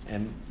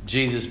 And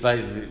Jesus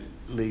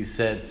basically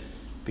said,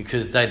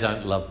 because they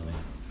don't love me.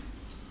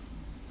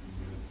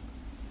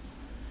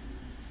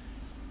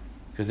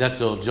 Because that's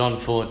all John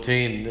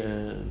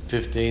 14,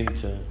 15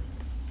 to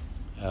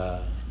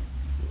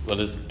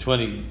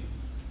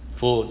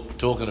 24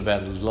 talking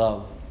about is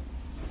love.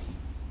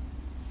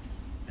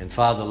 And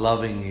Father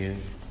loving you.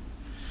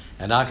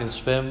 And I can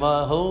spend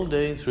my whole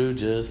day through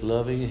just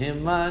loving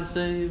him, my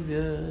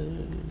Saviour.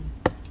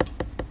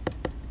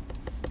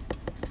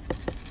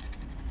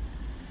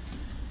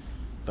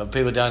 But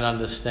people don't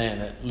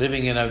understand it.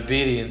 Living in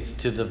obedience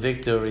to the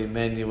Victor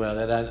Emmanuel,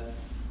 they don't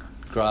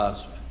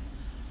grasp.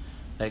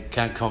 They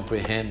can't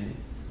comprehend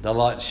the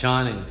light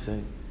shining,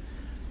 see?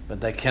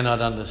 But they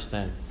cannot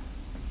understand.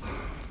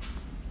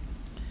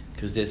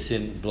 Because there's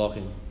sin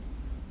blocking.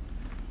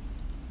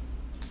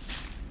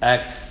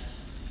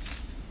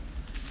 Acts.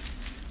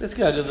 Let's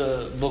go to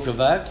the book of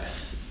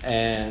Acts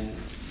and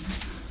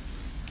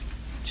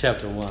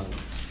chapter 1,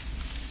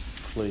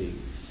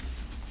 please.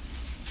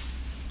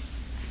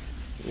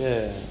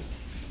 Yeah.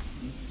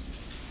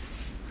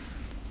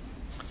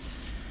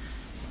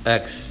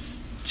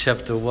 Acts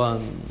chapter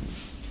 1.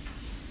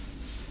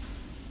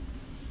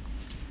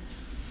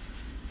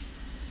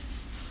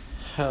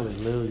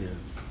 Hallelujah.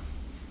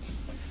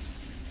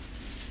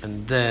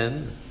 And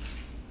then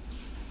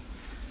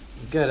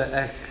go to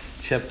Acts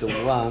chapter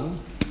 1.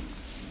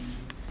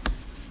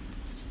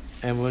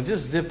 And we'll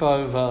just zip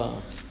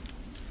over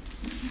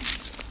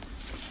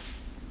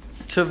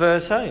to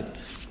verse 8,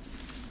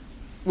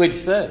 which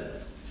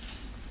says,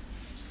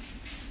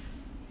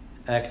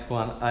 Acts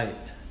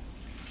 1:8.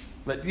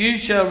 But you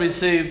shall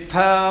receive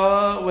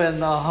power when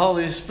the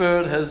Holy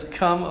Spirit has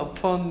come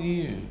upon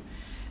you,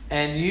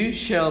 and you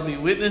shall be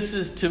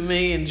witnesses to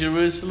me in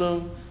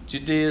Jerusalem,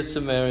 Judea,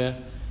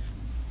 Samaria,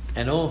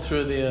 and all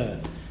through the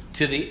earth,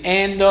 to the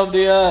end of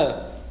the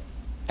earth.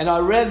 And I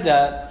read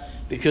that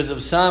because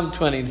of Psalm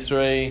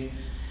 23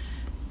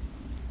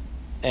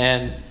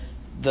 and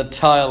the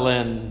tail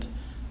end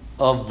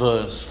of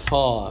verse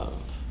 5.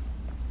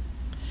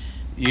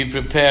 You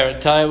prepare a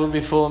table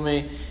before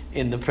me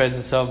in the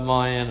presence of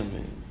my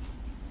enemies.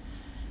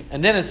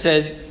 And then it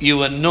says,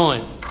 you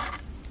anoint.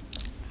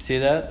 See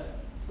that?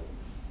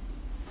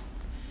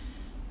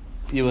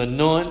 You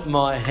anoint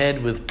my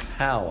head with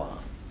power.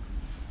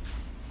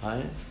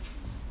 Right?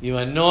 You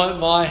anoint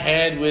my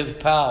head with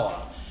power.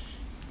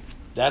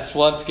 That's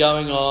what's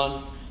going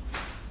on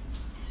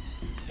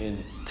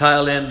in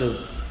tail end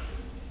of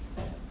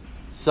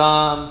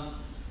Psalm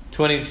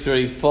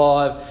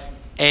 23:5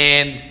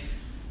 and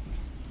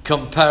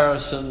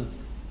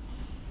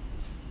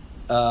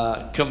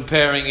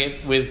comparing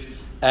it with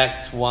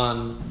Acts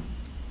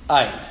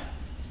 1:8.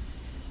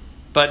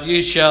 But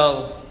you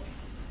shall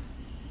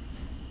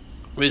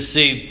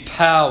receive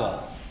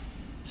power.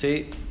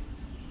 See,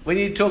 when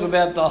you talk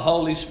about the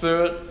Holy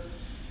Spirit,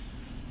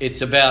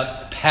 it's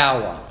about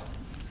power.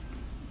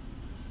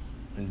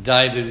 And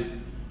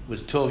David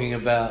was talking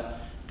about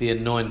the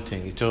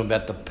anointing. He's talking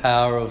about the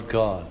power of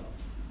God.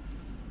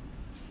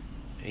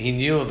 He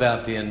knew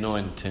about the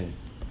anointing.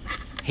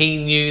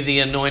 He knew the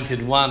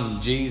anointed one,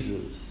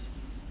 Jesus.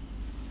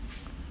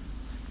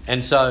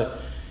 And so,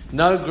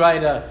 no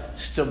greater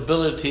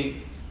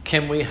stability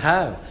can we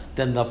have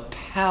than the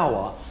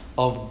power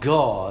of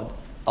God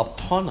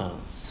upon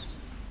us.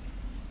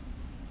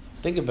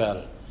 Think about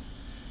it.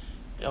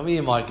 I mean,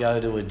 you might go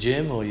to a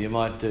gym, or you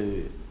might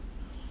do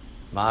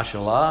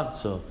martial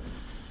arts, or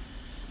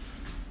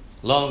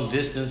long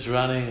distance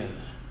running,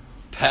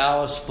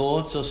 power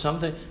sports or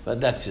something, but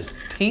that's just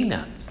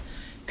peanuts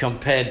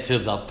compared to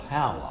the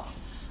power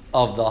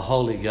of the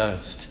Holy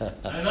Ghost.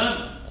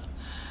 Amen.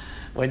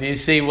 When you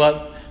see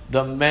what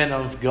the men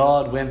of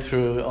God went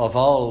through of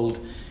old,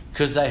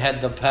 because they had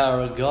the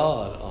power of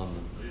God on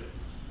them.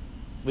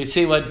 We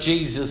see what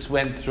Jesus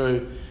went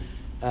through,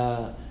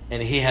 and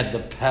he had the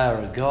power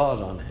of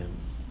God on him,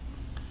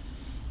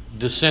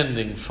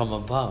 descending from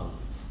above,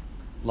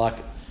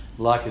 like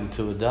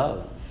unto a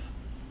dove.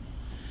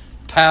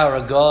 Power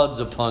of God's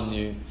upon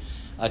you.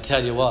 I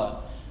tell you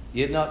what,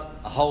 you're not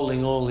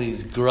holding all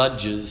these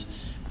grudges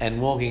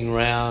and walking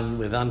around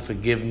with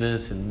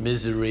unforgiveness and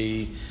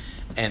misery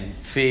and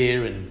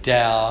fear and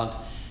doubt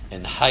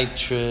and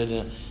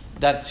hatred.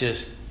 That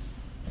just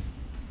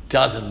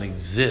doesn't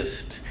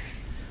exist.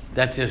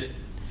 It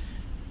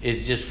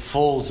just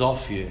falls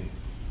off you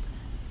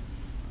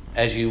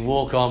as you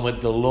walk on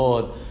with the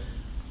Lord,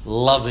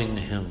 loving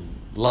him,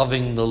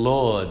 loving the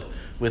Lord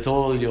with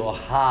all your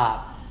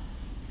heart,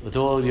 with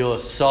all your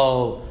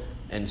soul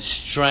and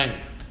strength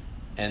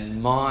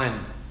and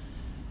mind.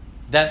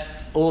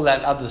 All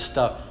that other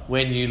stuff,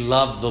 when you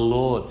love the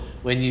Lord,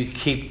 when you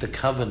keep the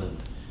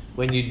covenant,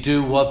 when you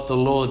do what the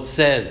Lord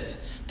says,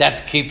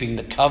 that's keeping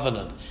the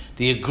covenant,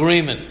 the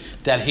agreement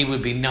that he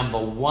would be number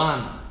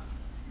one.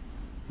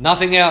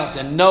 Nothing else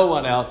and no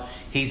one else.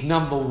 He's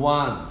number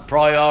one,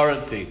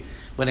 priority.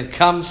 When it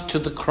comes to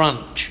the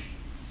crunch,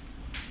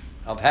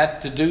 I've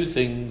had to do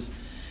things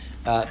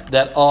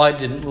that I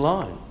didn't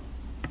like,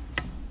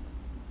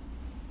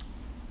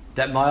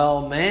 that my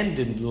old man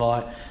didn't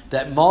like,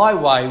 that my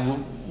way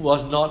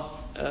was not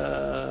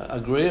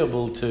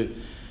agreeable to.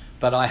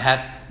 But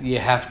you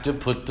have to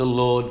put the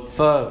Lord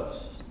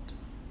first.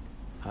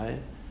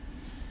 Right?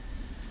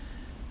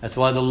 That's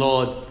why the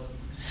Lord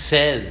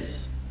says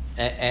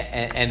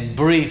and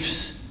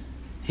briefs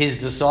his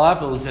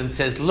disciples and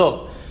says,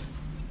 look,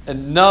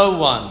 no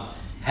one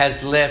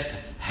has left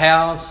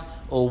house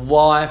or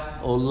wife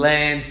or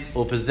lands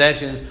or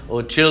possessions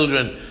or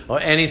children or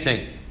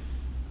anything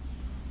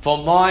for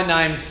my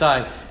name's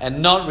sake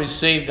and not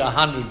received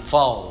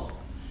 100-fold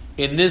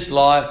in this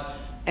life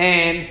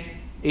and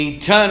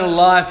eternal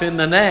life in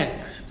the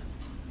next.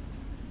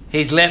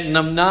 He's letting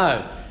them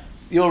know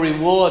your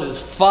reward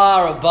is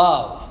far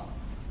above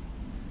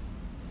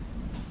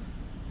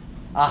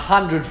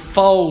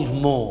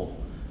 100-fold more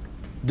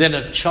than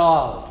a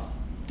child,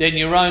 than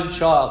your own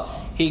child.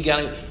 He's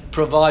going to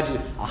provide you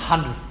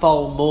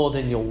 100-fold more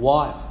than your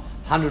wife,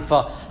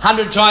 100-fold,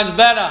 100 times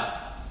better.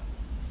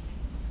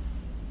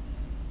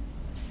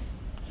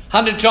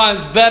 100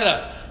 times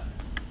better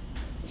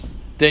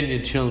than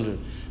your children.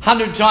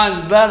 100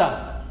 times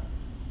better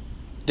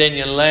than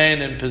your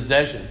land and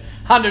possession.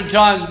 100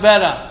 times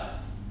better.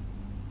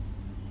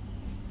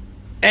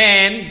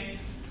 And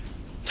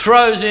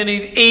throws in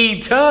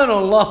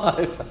eternal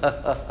life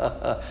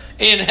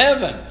in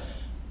heaven.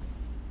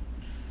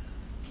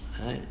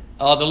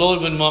 Oh, the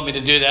Lord wouldn't want me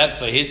to do that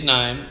for his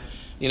name,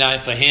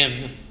 for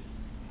him.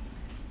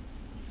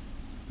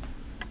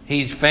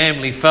 He's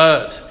family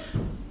first.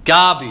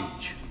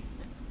 Garbage.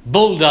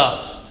 Bull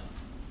dust.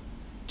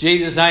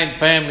 Jesus ain't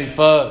family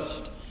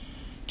first.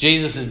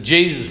 Jesus is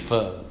Jesus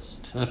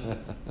first.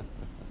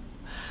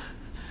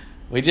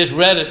 We just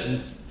read it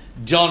in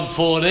John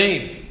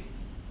 14.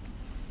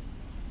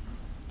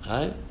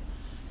 Right?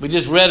 We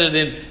just read it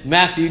in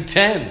Matthew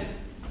 10,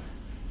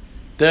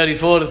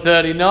 34 to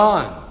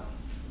 39.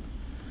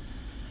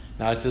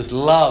 Now it's this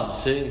love,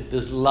 see?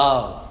 This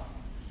love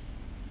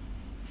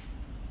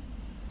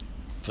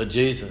for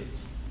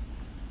Jesus.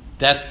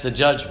 That's the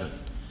judgment.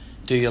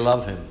 Do you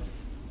love him?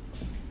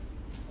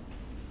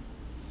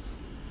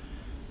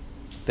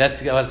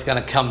 That's what it's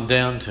going to come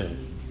down to.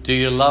 Do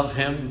you love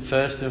him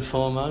first and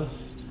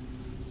foremost?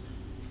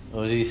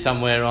 Or is he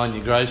somewhere on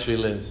your grocery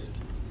list?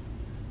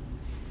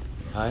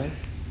 Hey?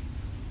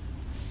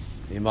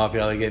 You might be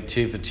able to get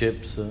cheaper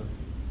chips. Or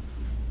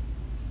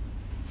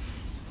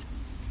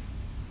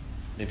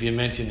if you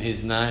mention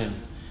his name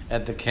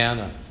at the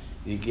counter,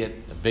 you get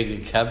a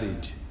bigger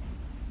cabbage.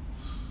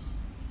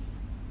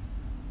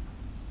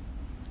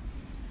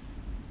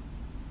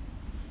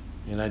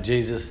 You know,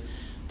 Jesus,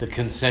 the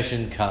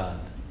concession card.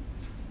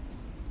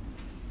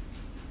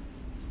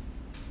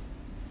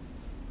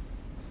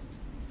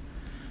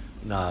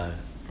 No.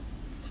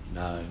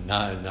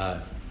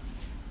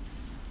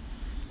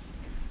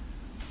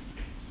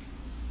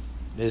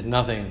 There's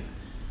nothing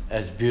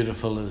as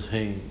beautiful as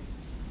he.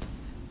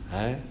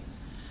 Eh?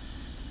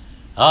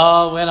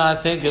 Oh, when I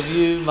think of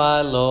you,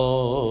 my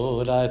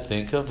Lord, I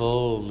think of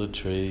all the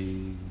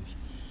trees.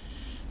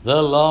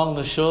 The long,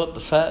 the short,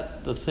 the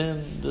fat, the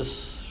thin, the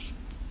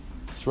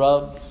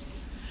shrubs,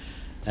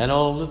 and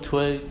all the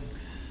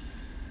twigs.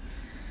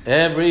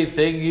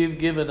 Everything you've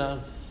given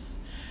us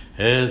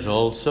is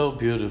all so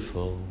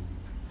beautiful.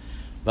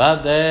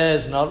 But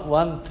there's not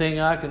one thing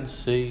I can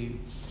see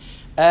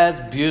as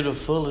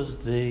beautiful as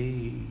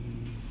thee.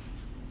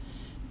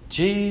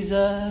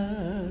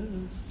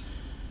 Jesus,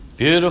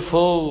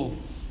 beautiful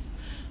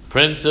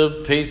Prince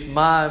of Peace,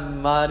 my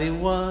mighty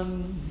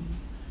one.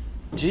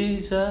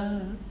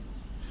 Jesus,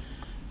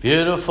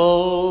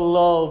 beautiful,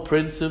 oh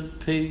Prince of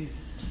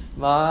Peace,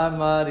 my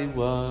mighty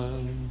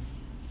one.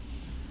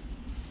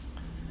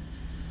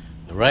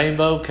 The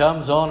rainbow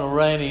comes on a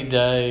rainy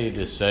day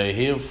to say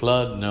he'll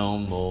flood no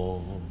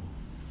more.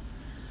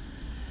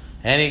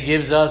 And he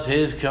gives us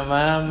his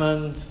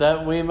commandments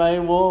that we may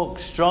walk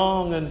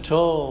strong and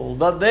tall.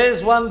 But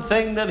there's one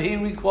thing that he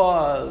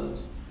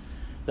requires,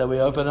 that we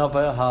open up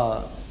our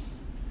heart,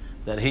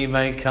 that he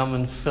may come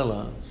and fill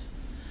us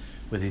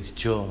with his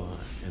joy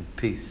and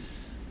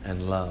peace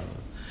and love.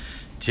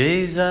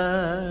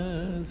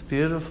 Jesus,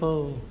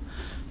 beautiful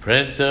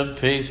Prince of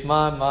Peace,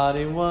 my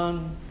mighty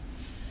one.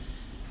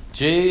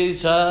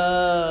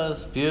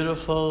 Jesus,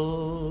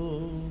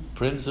 beautiful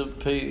Prince of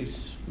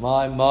Peace,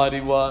 my mighty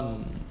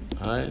one.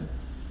 Right?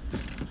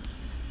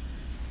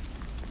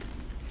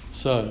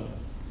 So,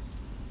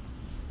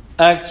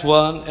 Acts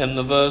 1 and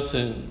the verse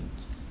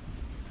ends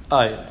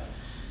 8.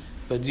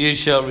 But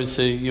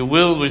you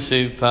will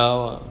receive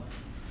power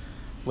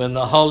when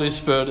the Holy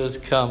Spirit has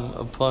come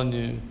upon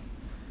you,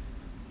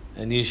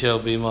 and you shall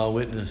be my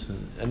witnesses.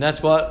 And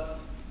that's what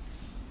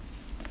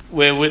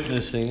we're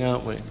witnessing,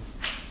 aren't we?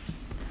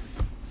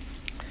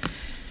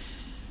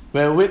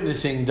 We're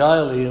witnessing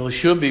daily, or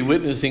should be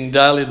witnessing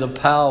daily, the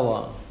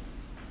power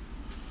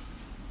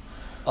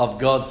of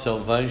God's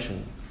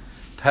salvation,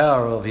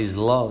 power of his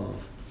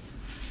love.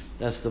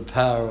 That's the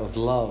power of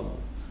love.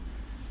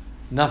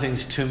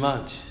 Nothing's too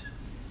much.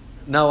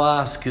 No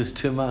ask is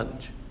too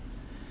much.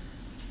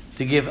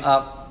 To give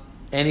up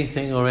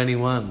anything or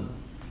anyone,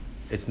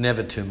 it's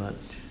never too much.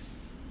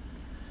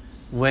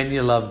 When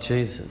you love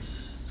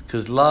Jesus,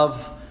 because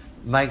love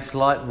makes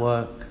light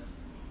work.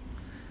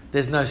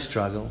 There's no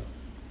struggle.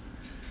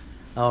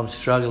 Oh, I'm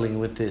struggling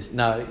with this.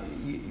 No,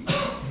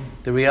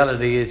 the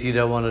reality is you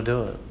don't want to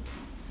do it.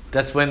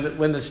 That's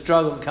when the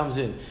struggle comes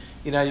in.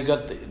 You know, you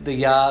got the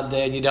yard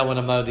there and you don't want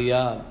to mow the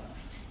yard.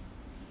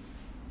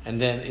 And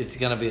then it's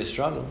going to be a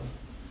struggle.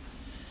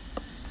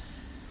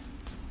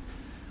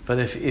 But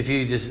if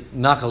you just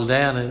knuckle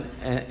down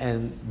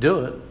and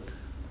do it,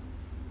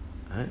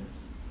 right?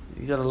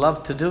 You got to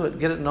love to do it.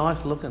 Get it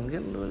nice looking.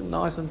 Get it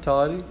nice and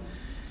tidy.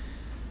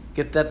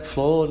 Get that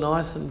floor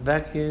nice and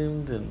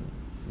vacuumed and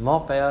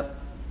mop out.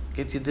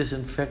 Get your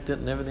disinfectant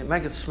and everything.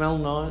 Make it smell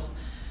nice.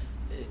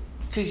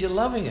 Because you're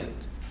loving it.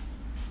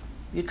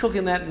 You're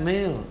cooking that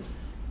meal.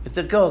 It's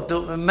a cook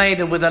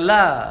made with a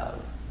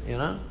love, you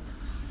know.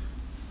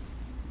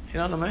 You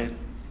know what I mean?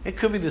 It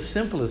could be the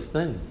simplest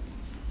thing.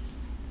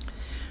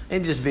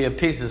 It'd just be a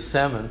piece of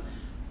salmon,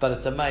 but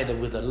it's made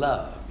with a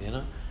love, you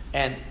know.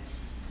 And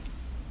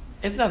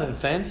it's nothing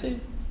fancy.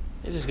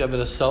 You just got a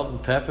bit of salt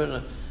and pepper and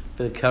a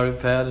bit of curry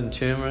powder and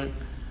turmeric.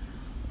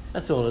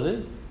 That's all it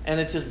is. And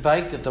it's just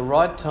baked at the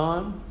right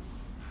time.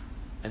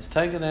 It's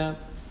taken out,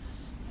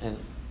 and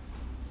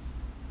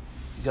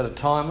you've got to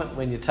time it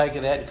when you take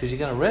it out, because you're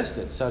going to rest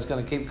it, so it's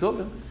going to keep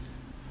cooking.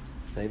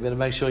 So you better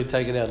make sure you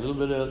take it out a little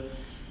bit early,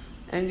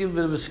 and give a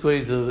bit of a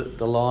squeeze of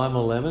the lime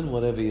or lemon,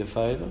 whatever you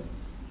favour.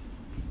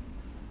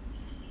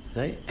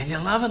 See? And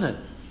you're loving it.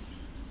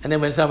 And then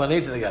when someone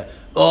eats it, they go,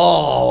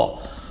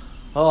 oh,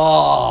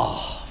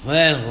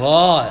 man,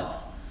 Lord,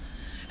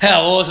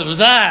 how awesome is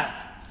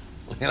that?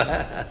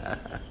 Yeah?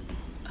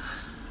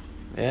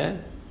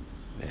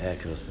 Yeah,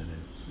 of course they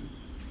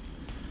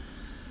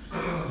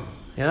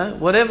do.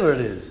 Whatever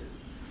it is,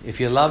 if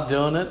you love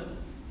doing it,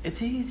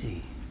 it's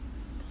easy.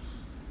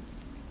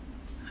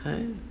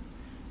 Hey?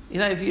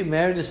 If you're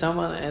married to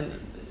someone and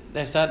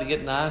they start to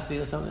get nasty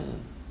or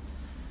something,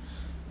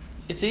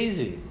 it's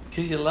easy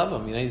because you love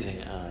them. You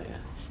think, oh yeah.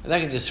 And they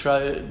can just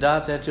throw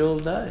darts at you all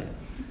day.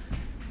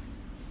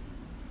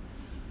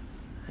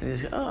 And you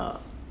just go,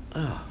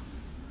 oh.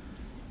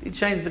 You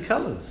change the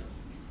colours.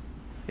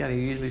 You only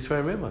usually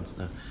throw red ones.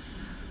 No. It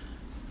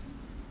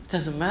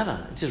doesn't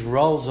matter. It just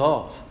rolls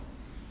off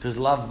because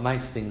love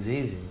makes things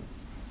easy.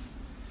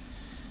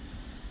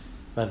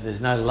 But if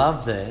there's no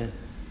love there, it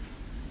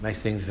makes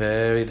things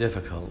very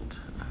difficult.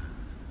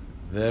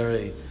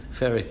 Very,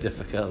 very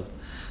difficult.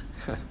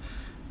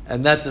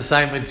 And that's the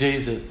same with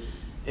Jesus.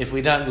 If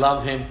we don't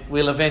love him,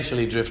 we'll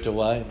eventually drift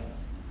away.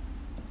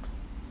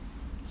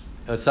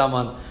 Or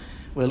someone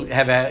will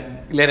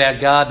let our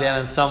guard down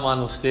and someone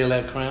will steal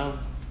our crown.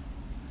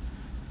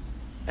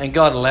 And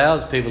God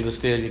allows people to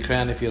steal your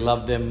crown if you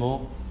love them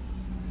more.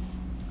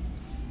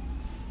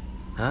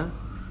 Huh?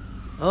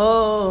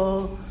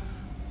 Oh,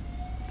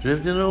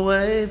 drifting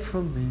away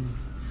from me,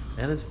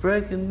 and it's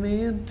breaking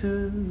me in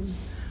two,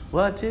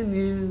 watching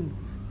you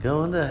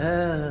going to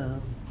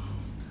hell.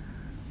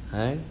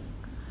 Hey?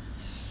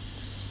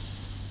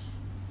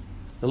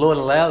 The Lord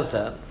allows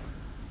that.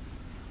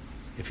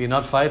 If you're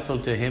not faithful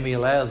to him, he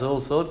allows all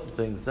sorts of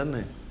things, doesn't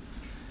he?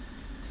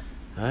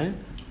 Hey?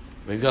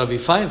 We've got to be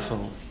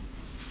faithful.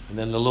 And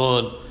then the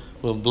Lord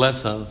will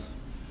bless us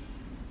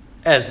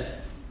as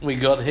we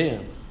got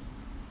here.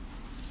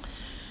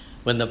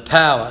 When the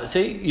power,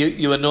 see,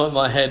 you anoint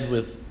my head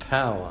with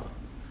power,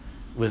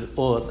 with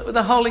oil, with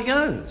the Holy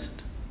Ghost.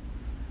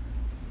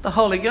 The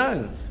Holy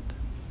Ghost.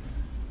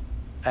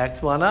 Acts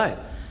 1:8.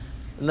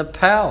 And the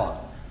power.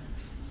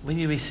 When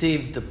you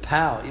receive the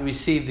power, you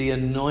receive the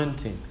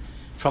anointing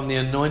from the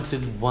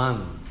anointed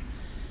one.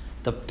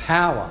 The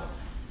power.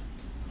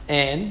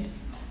 And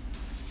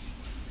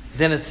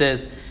then it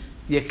says,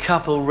 your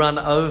cup will run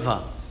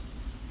over.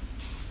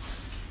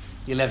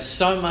 You'll have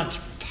so much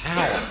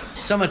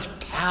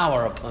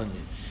power upon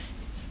you.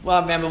 Well,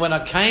 I remember when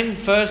I came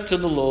first to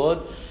the Lord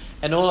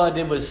and all I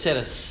did was said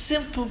a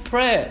simple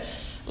prayer,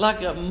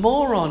 like a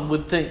moron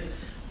would think,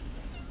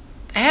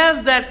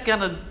 how's that going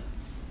to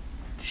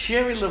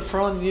cherry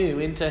lafron you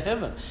into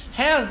heaven?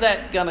 How's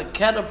that going to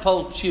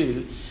catapult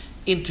you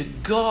into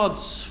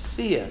God's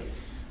sphere?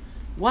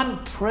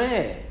 One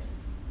prayer,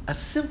 a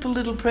simple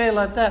little prayer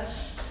like that.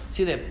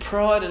 See, their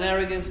pride and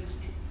arrogance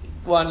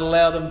won't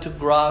allow them to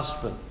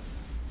grasp it.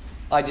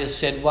 I just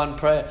said one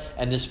prayer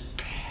and this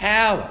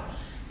power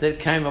that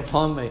came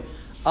upon me,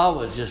 I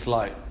was just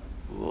like,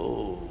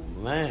 oh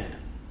man.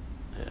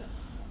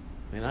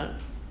 Yeah.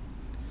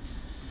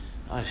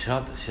 I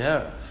shot the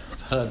sheriff,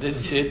 but I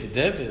didn't shoot the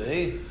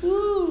deputy.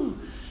 Woo!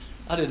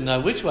 I didn't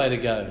know which way to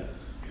go.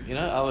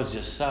 I was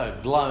just so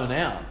blown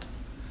out.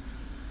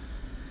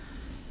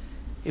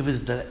 It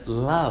was that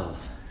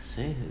love,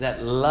 see?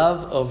 That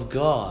love of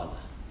God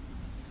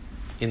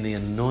in the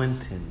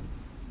anointing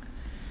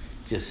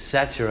just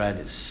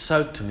saturated,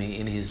 soaked me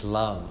in his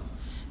love.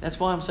 That's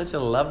why I'm such a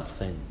love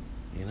thing,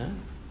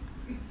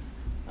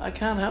 I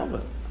can't help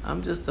it.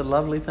 I'm just a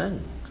lovely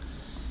thing.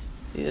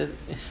 Yeah.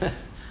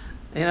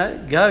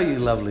 Go you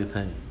lovely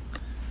thing.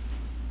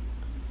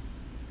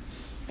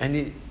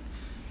 And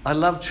I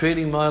love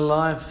treating my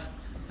life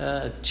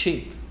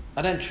cheap.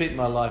 I don't treat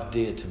my life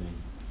dear to me.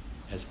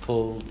 As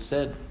Paul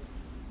said,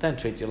 don't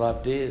treat your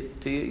life dear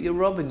to you. You're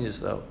robbing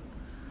yourself.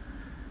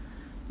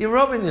 You're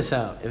robbing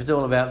yourself. If it's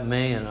all about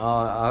me and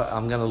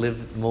I'm going to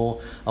live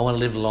more, I want to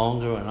live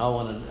longer, and I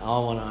want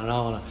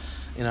to,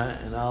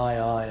 and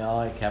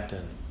I,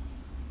 Captain.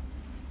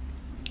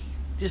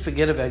 Just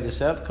forget about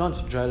yourself,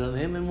 concentrate on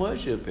him and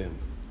worship him.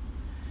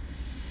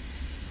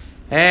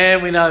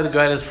 And we know the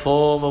greatest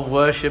form of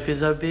worship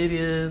is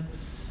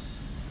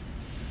obedience.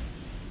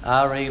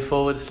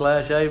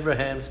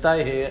 RE/Abraham,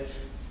 stay here.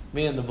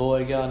 Me and the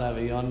boy going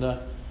over yonder,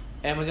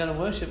 and we're going to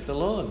worship the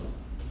Lord.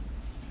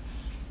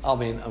 I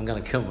mean, I'm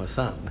going to kill my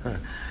son.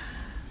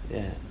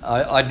 Yeah,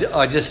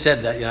 I just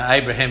said that.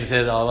 Abraham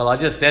says, "Oh well, I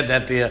just said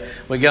that to you.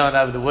 We're going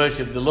over to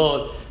worship the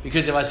Lord."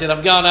 Because if I said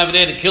I'm going over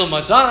there to kill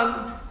my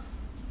son,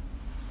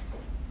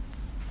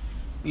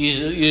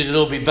 you should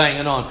all be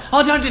banging on.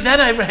 Oh, don't do that,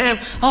 Abraham.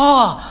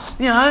 Oh,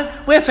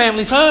 we're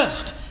family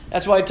first.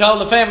 That's why he told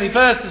the family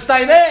first to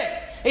stay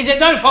there. He said,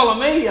 "Don't follow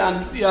me,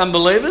 you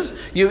unbelievers,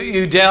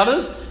 you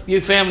doubters,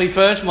 you family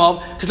first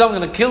mob, because I'm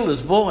going to kill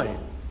this boy."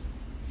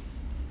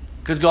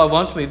 Because God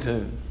wants me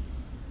to.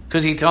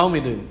 Because he told me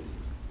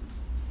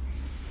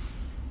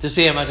to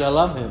see how much I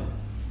love him.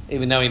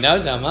 Even though he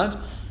knows how much.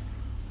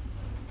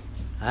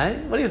 Hey,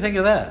 what do you think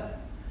of that?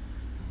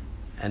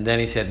 And then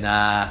he said,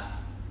 nah,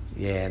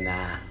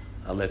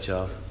 I'll let you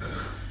off.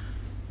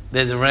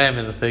 there's a ram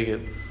in the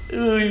thicket.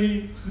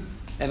 Ooh.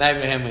 And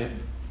Abraham went,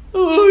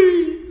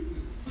 ooh.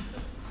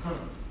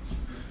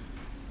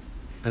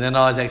 And then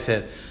Isaac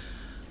said,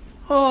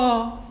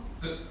 oh,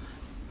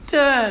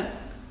 Dad.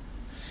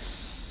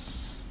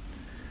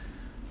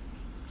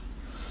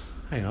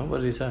 Hang on,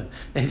 what did he say?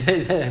 He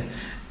said,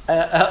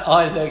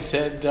 Isaac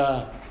said,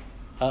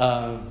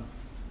 I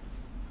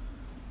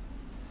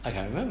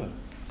can't remember.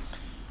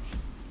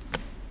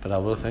 But I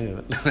will think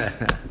of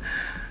it.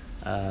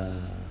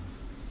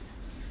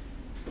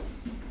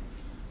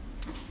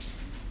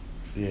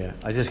 Yeah,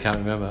 I just can't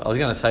remember. I was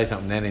going to say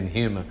something then in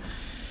humour.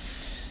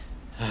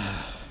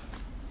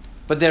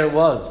 But there it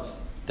was,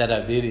 that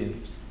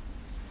obedience.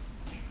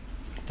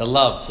 The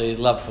love, see,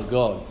 love for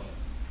God.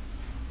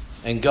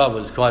 And God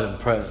was quite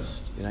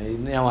impressed. You know,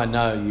 now I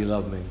know you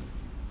love me.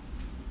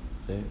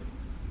 See?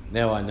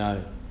 Now I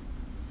know.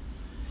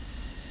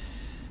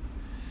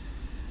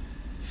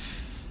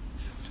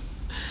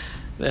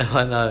 Now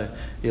I know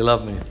you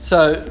love me.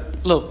 So,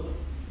 look,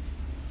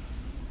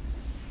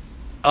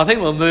 I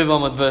think we'll move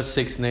on with verse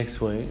 6 next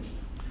week.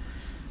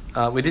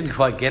 We didn't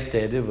quite get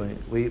there, did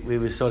we? We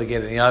were sort of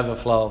getting the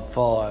overflow of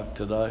 5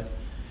 today.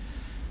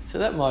 So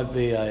that might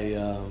be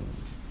a...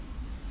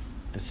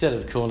 instead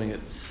of calling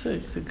it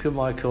 6,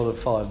 might call it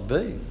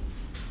 5b.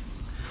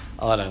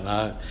 I don't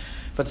know.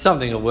 But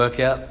something will work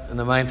out. And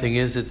the main thing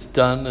is it's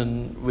done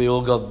and we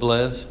all got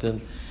blessed. And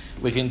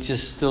we can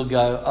just still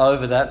go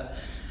over that.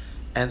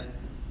 And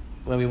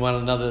when we want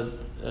another...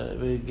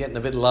 we're getting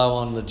a bit low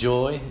on the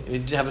joy, we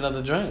have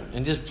another drink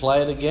and just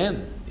play it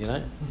again, you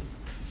know.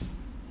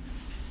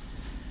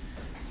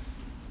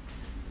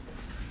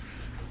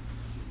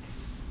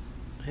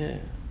 Yeah.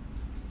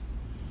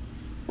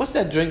 What's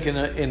that drink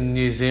in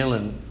New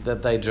Zealand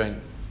that they drink?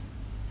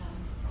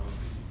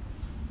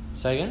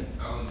 Say again?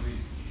 LNP.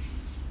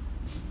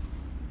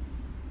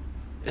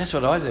 That's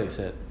what Isaac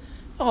said.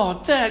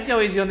 Oh, Dad, go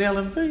easy on the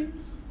LNP.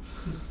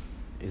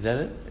 Is that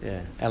it?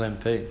 Yeah,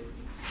 LNP.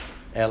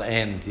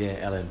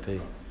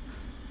 LNP.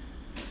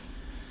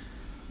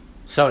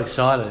 So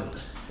excited.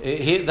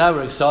 They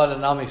were excited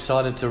and I'm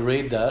excited to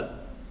read that.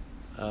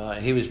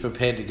 He was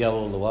prepared to go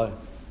all the way.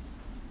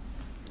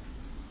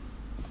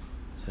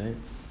 See?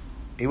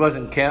 He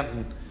wasn't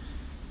counting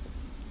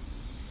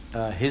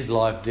his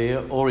life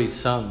dear or his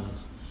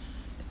son's.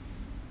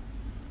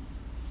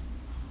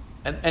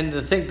 And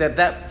to think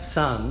that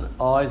son,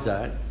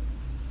 Isaac,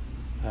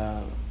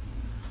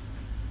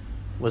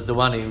 was the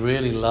one he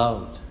really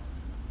loved.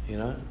 You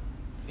know,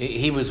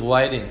 he was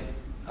waiting.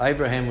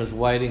 Abraham was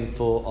waiting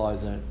for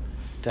Isaac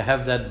to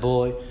have that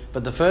boy.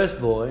 But the first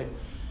boy,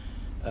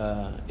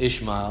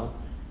 Ishmael,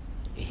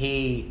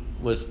 he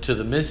was to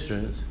the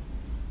mistress,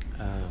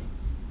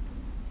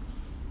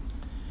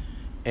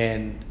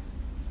 and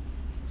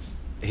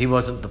he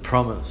wasn't the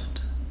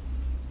promised.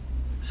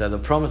 So the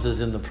promise is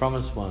in the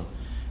promised one,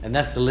 and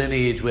that's the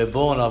lineage we're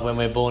born of when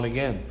we're born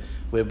again.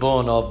 We're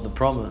born of the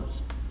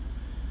promise.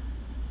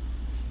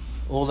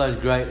 All those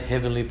great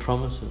heavenly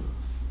promises.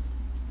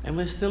 And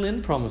we're still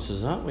in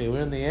promises, aren't we?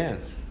 We're in the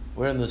yes.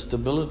 We're in the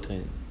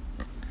stability.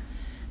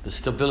 The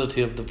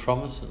stability of the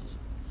promises,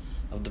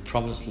 of the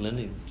promised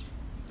lineage.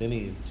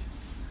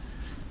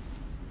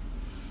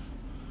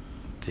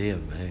 Dear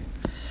me.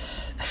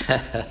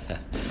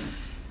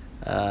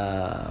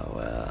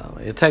 Well,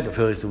 you take the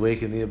foolish to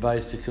weak and the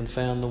abase to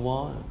confound the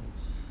wise.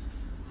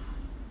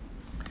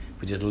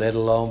 We're just led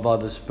along by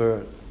the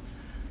Spirit.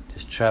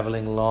 Just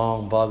travelling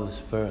along by the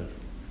Spirit.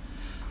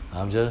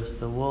 I'm just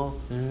a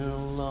walking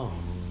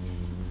along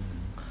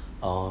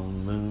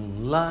on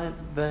Moonlight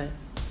Bay.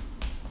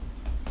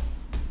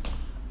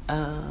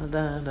 Ah,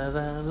 da da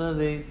da da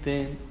dee,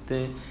 dee,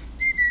 dee.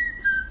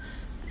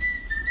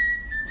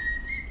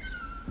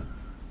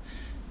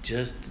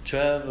 Just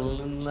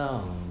travelling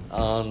along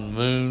on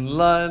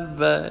Moonlight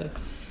Bay.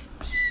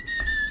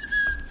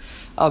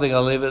 I think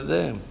I'll leave it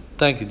there.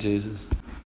 Thank you, Jesus.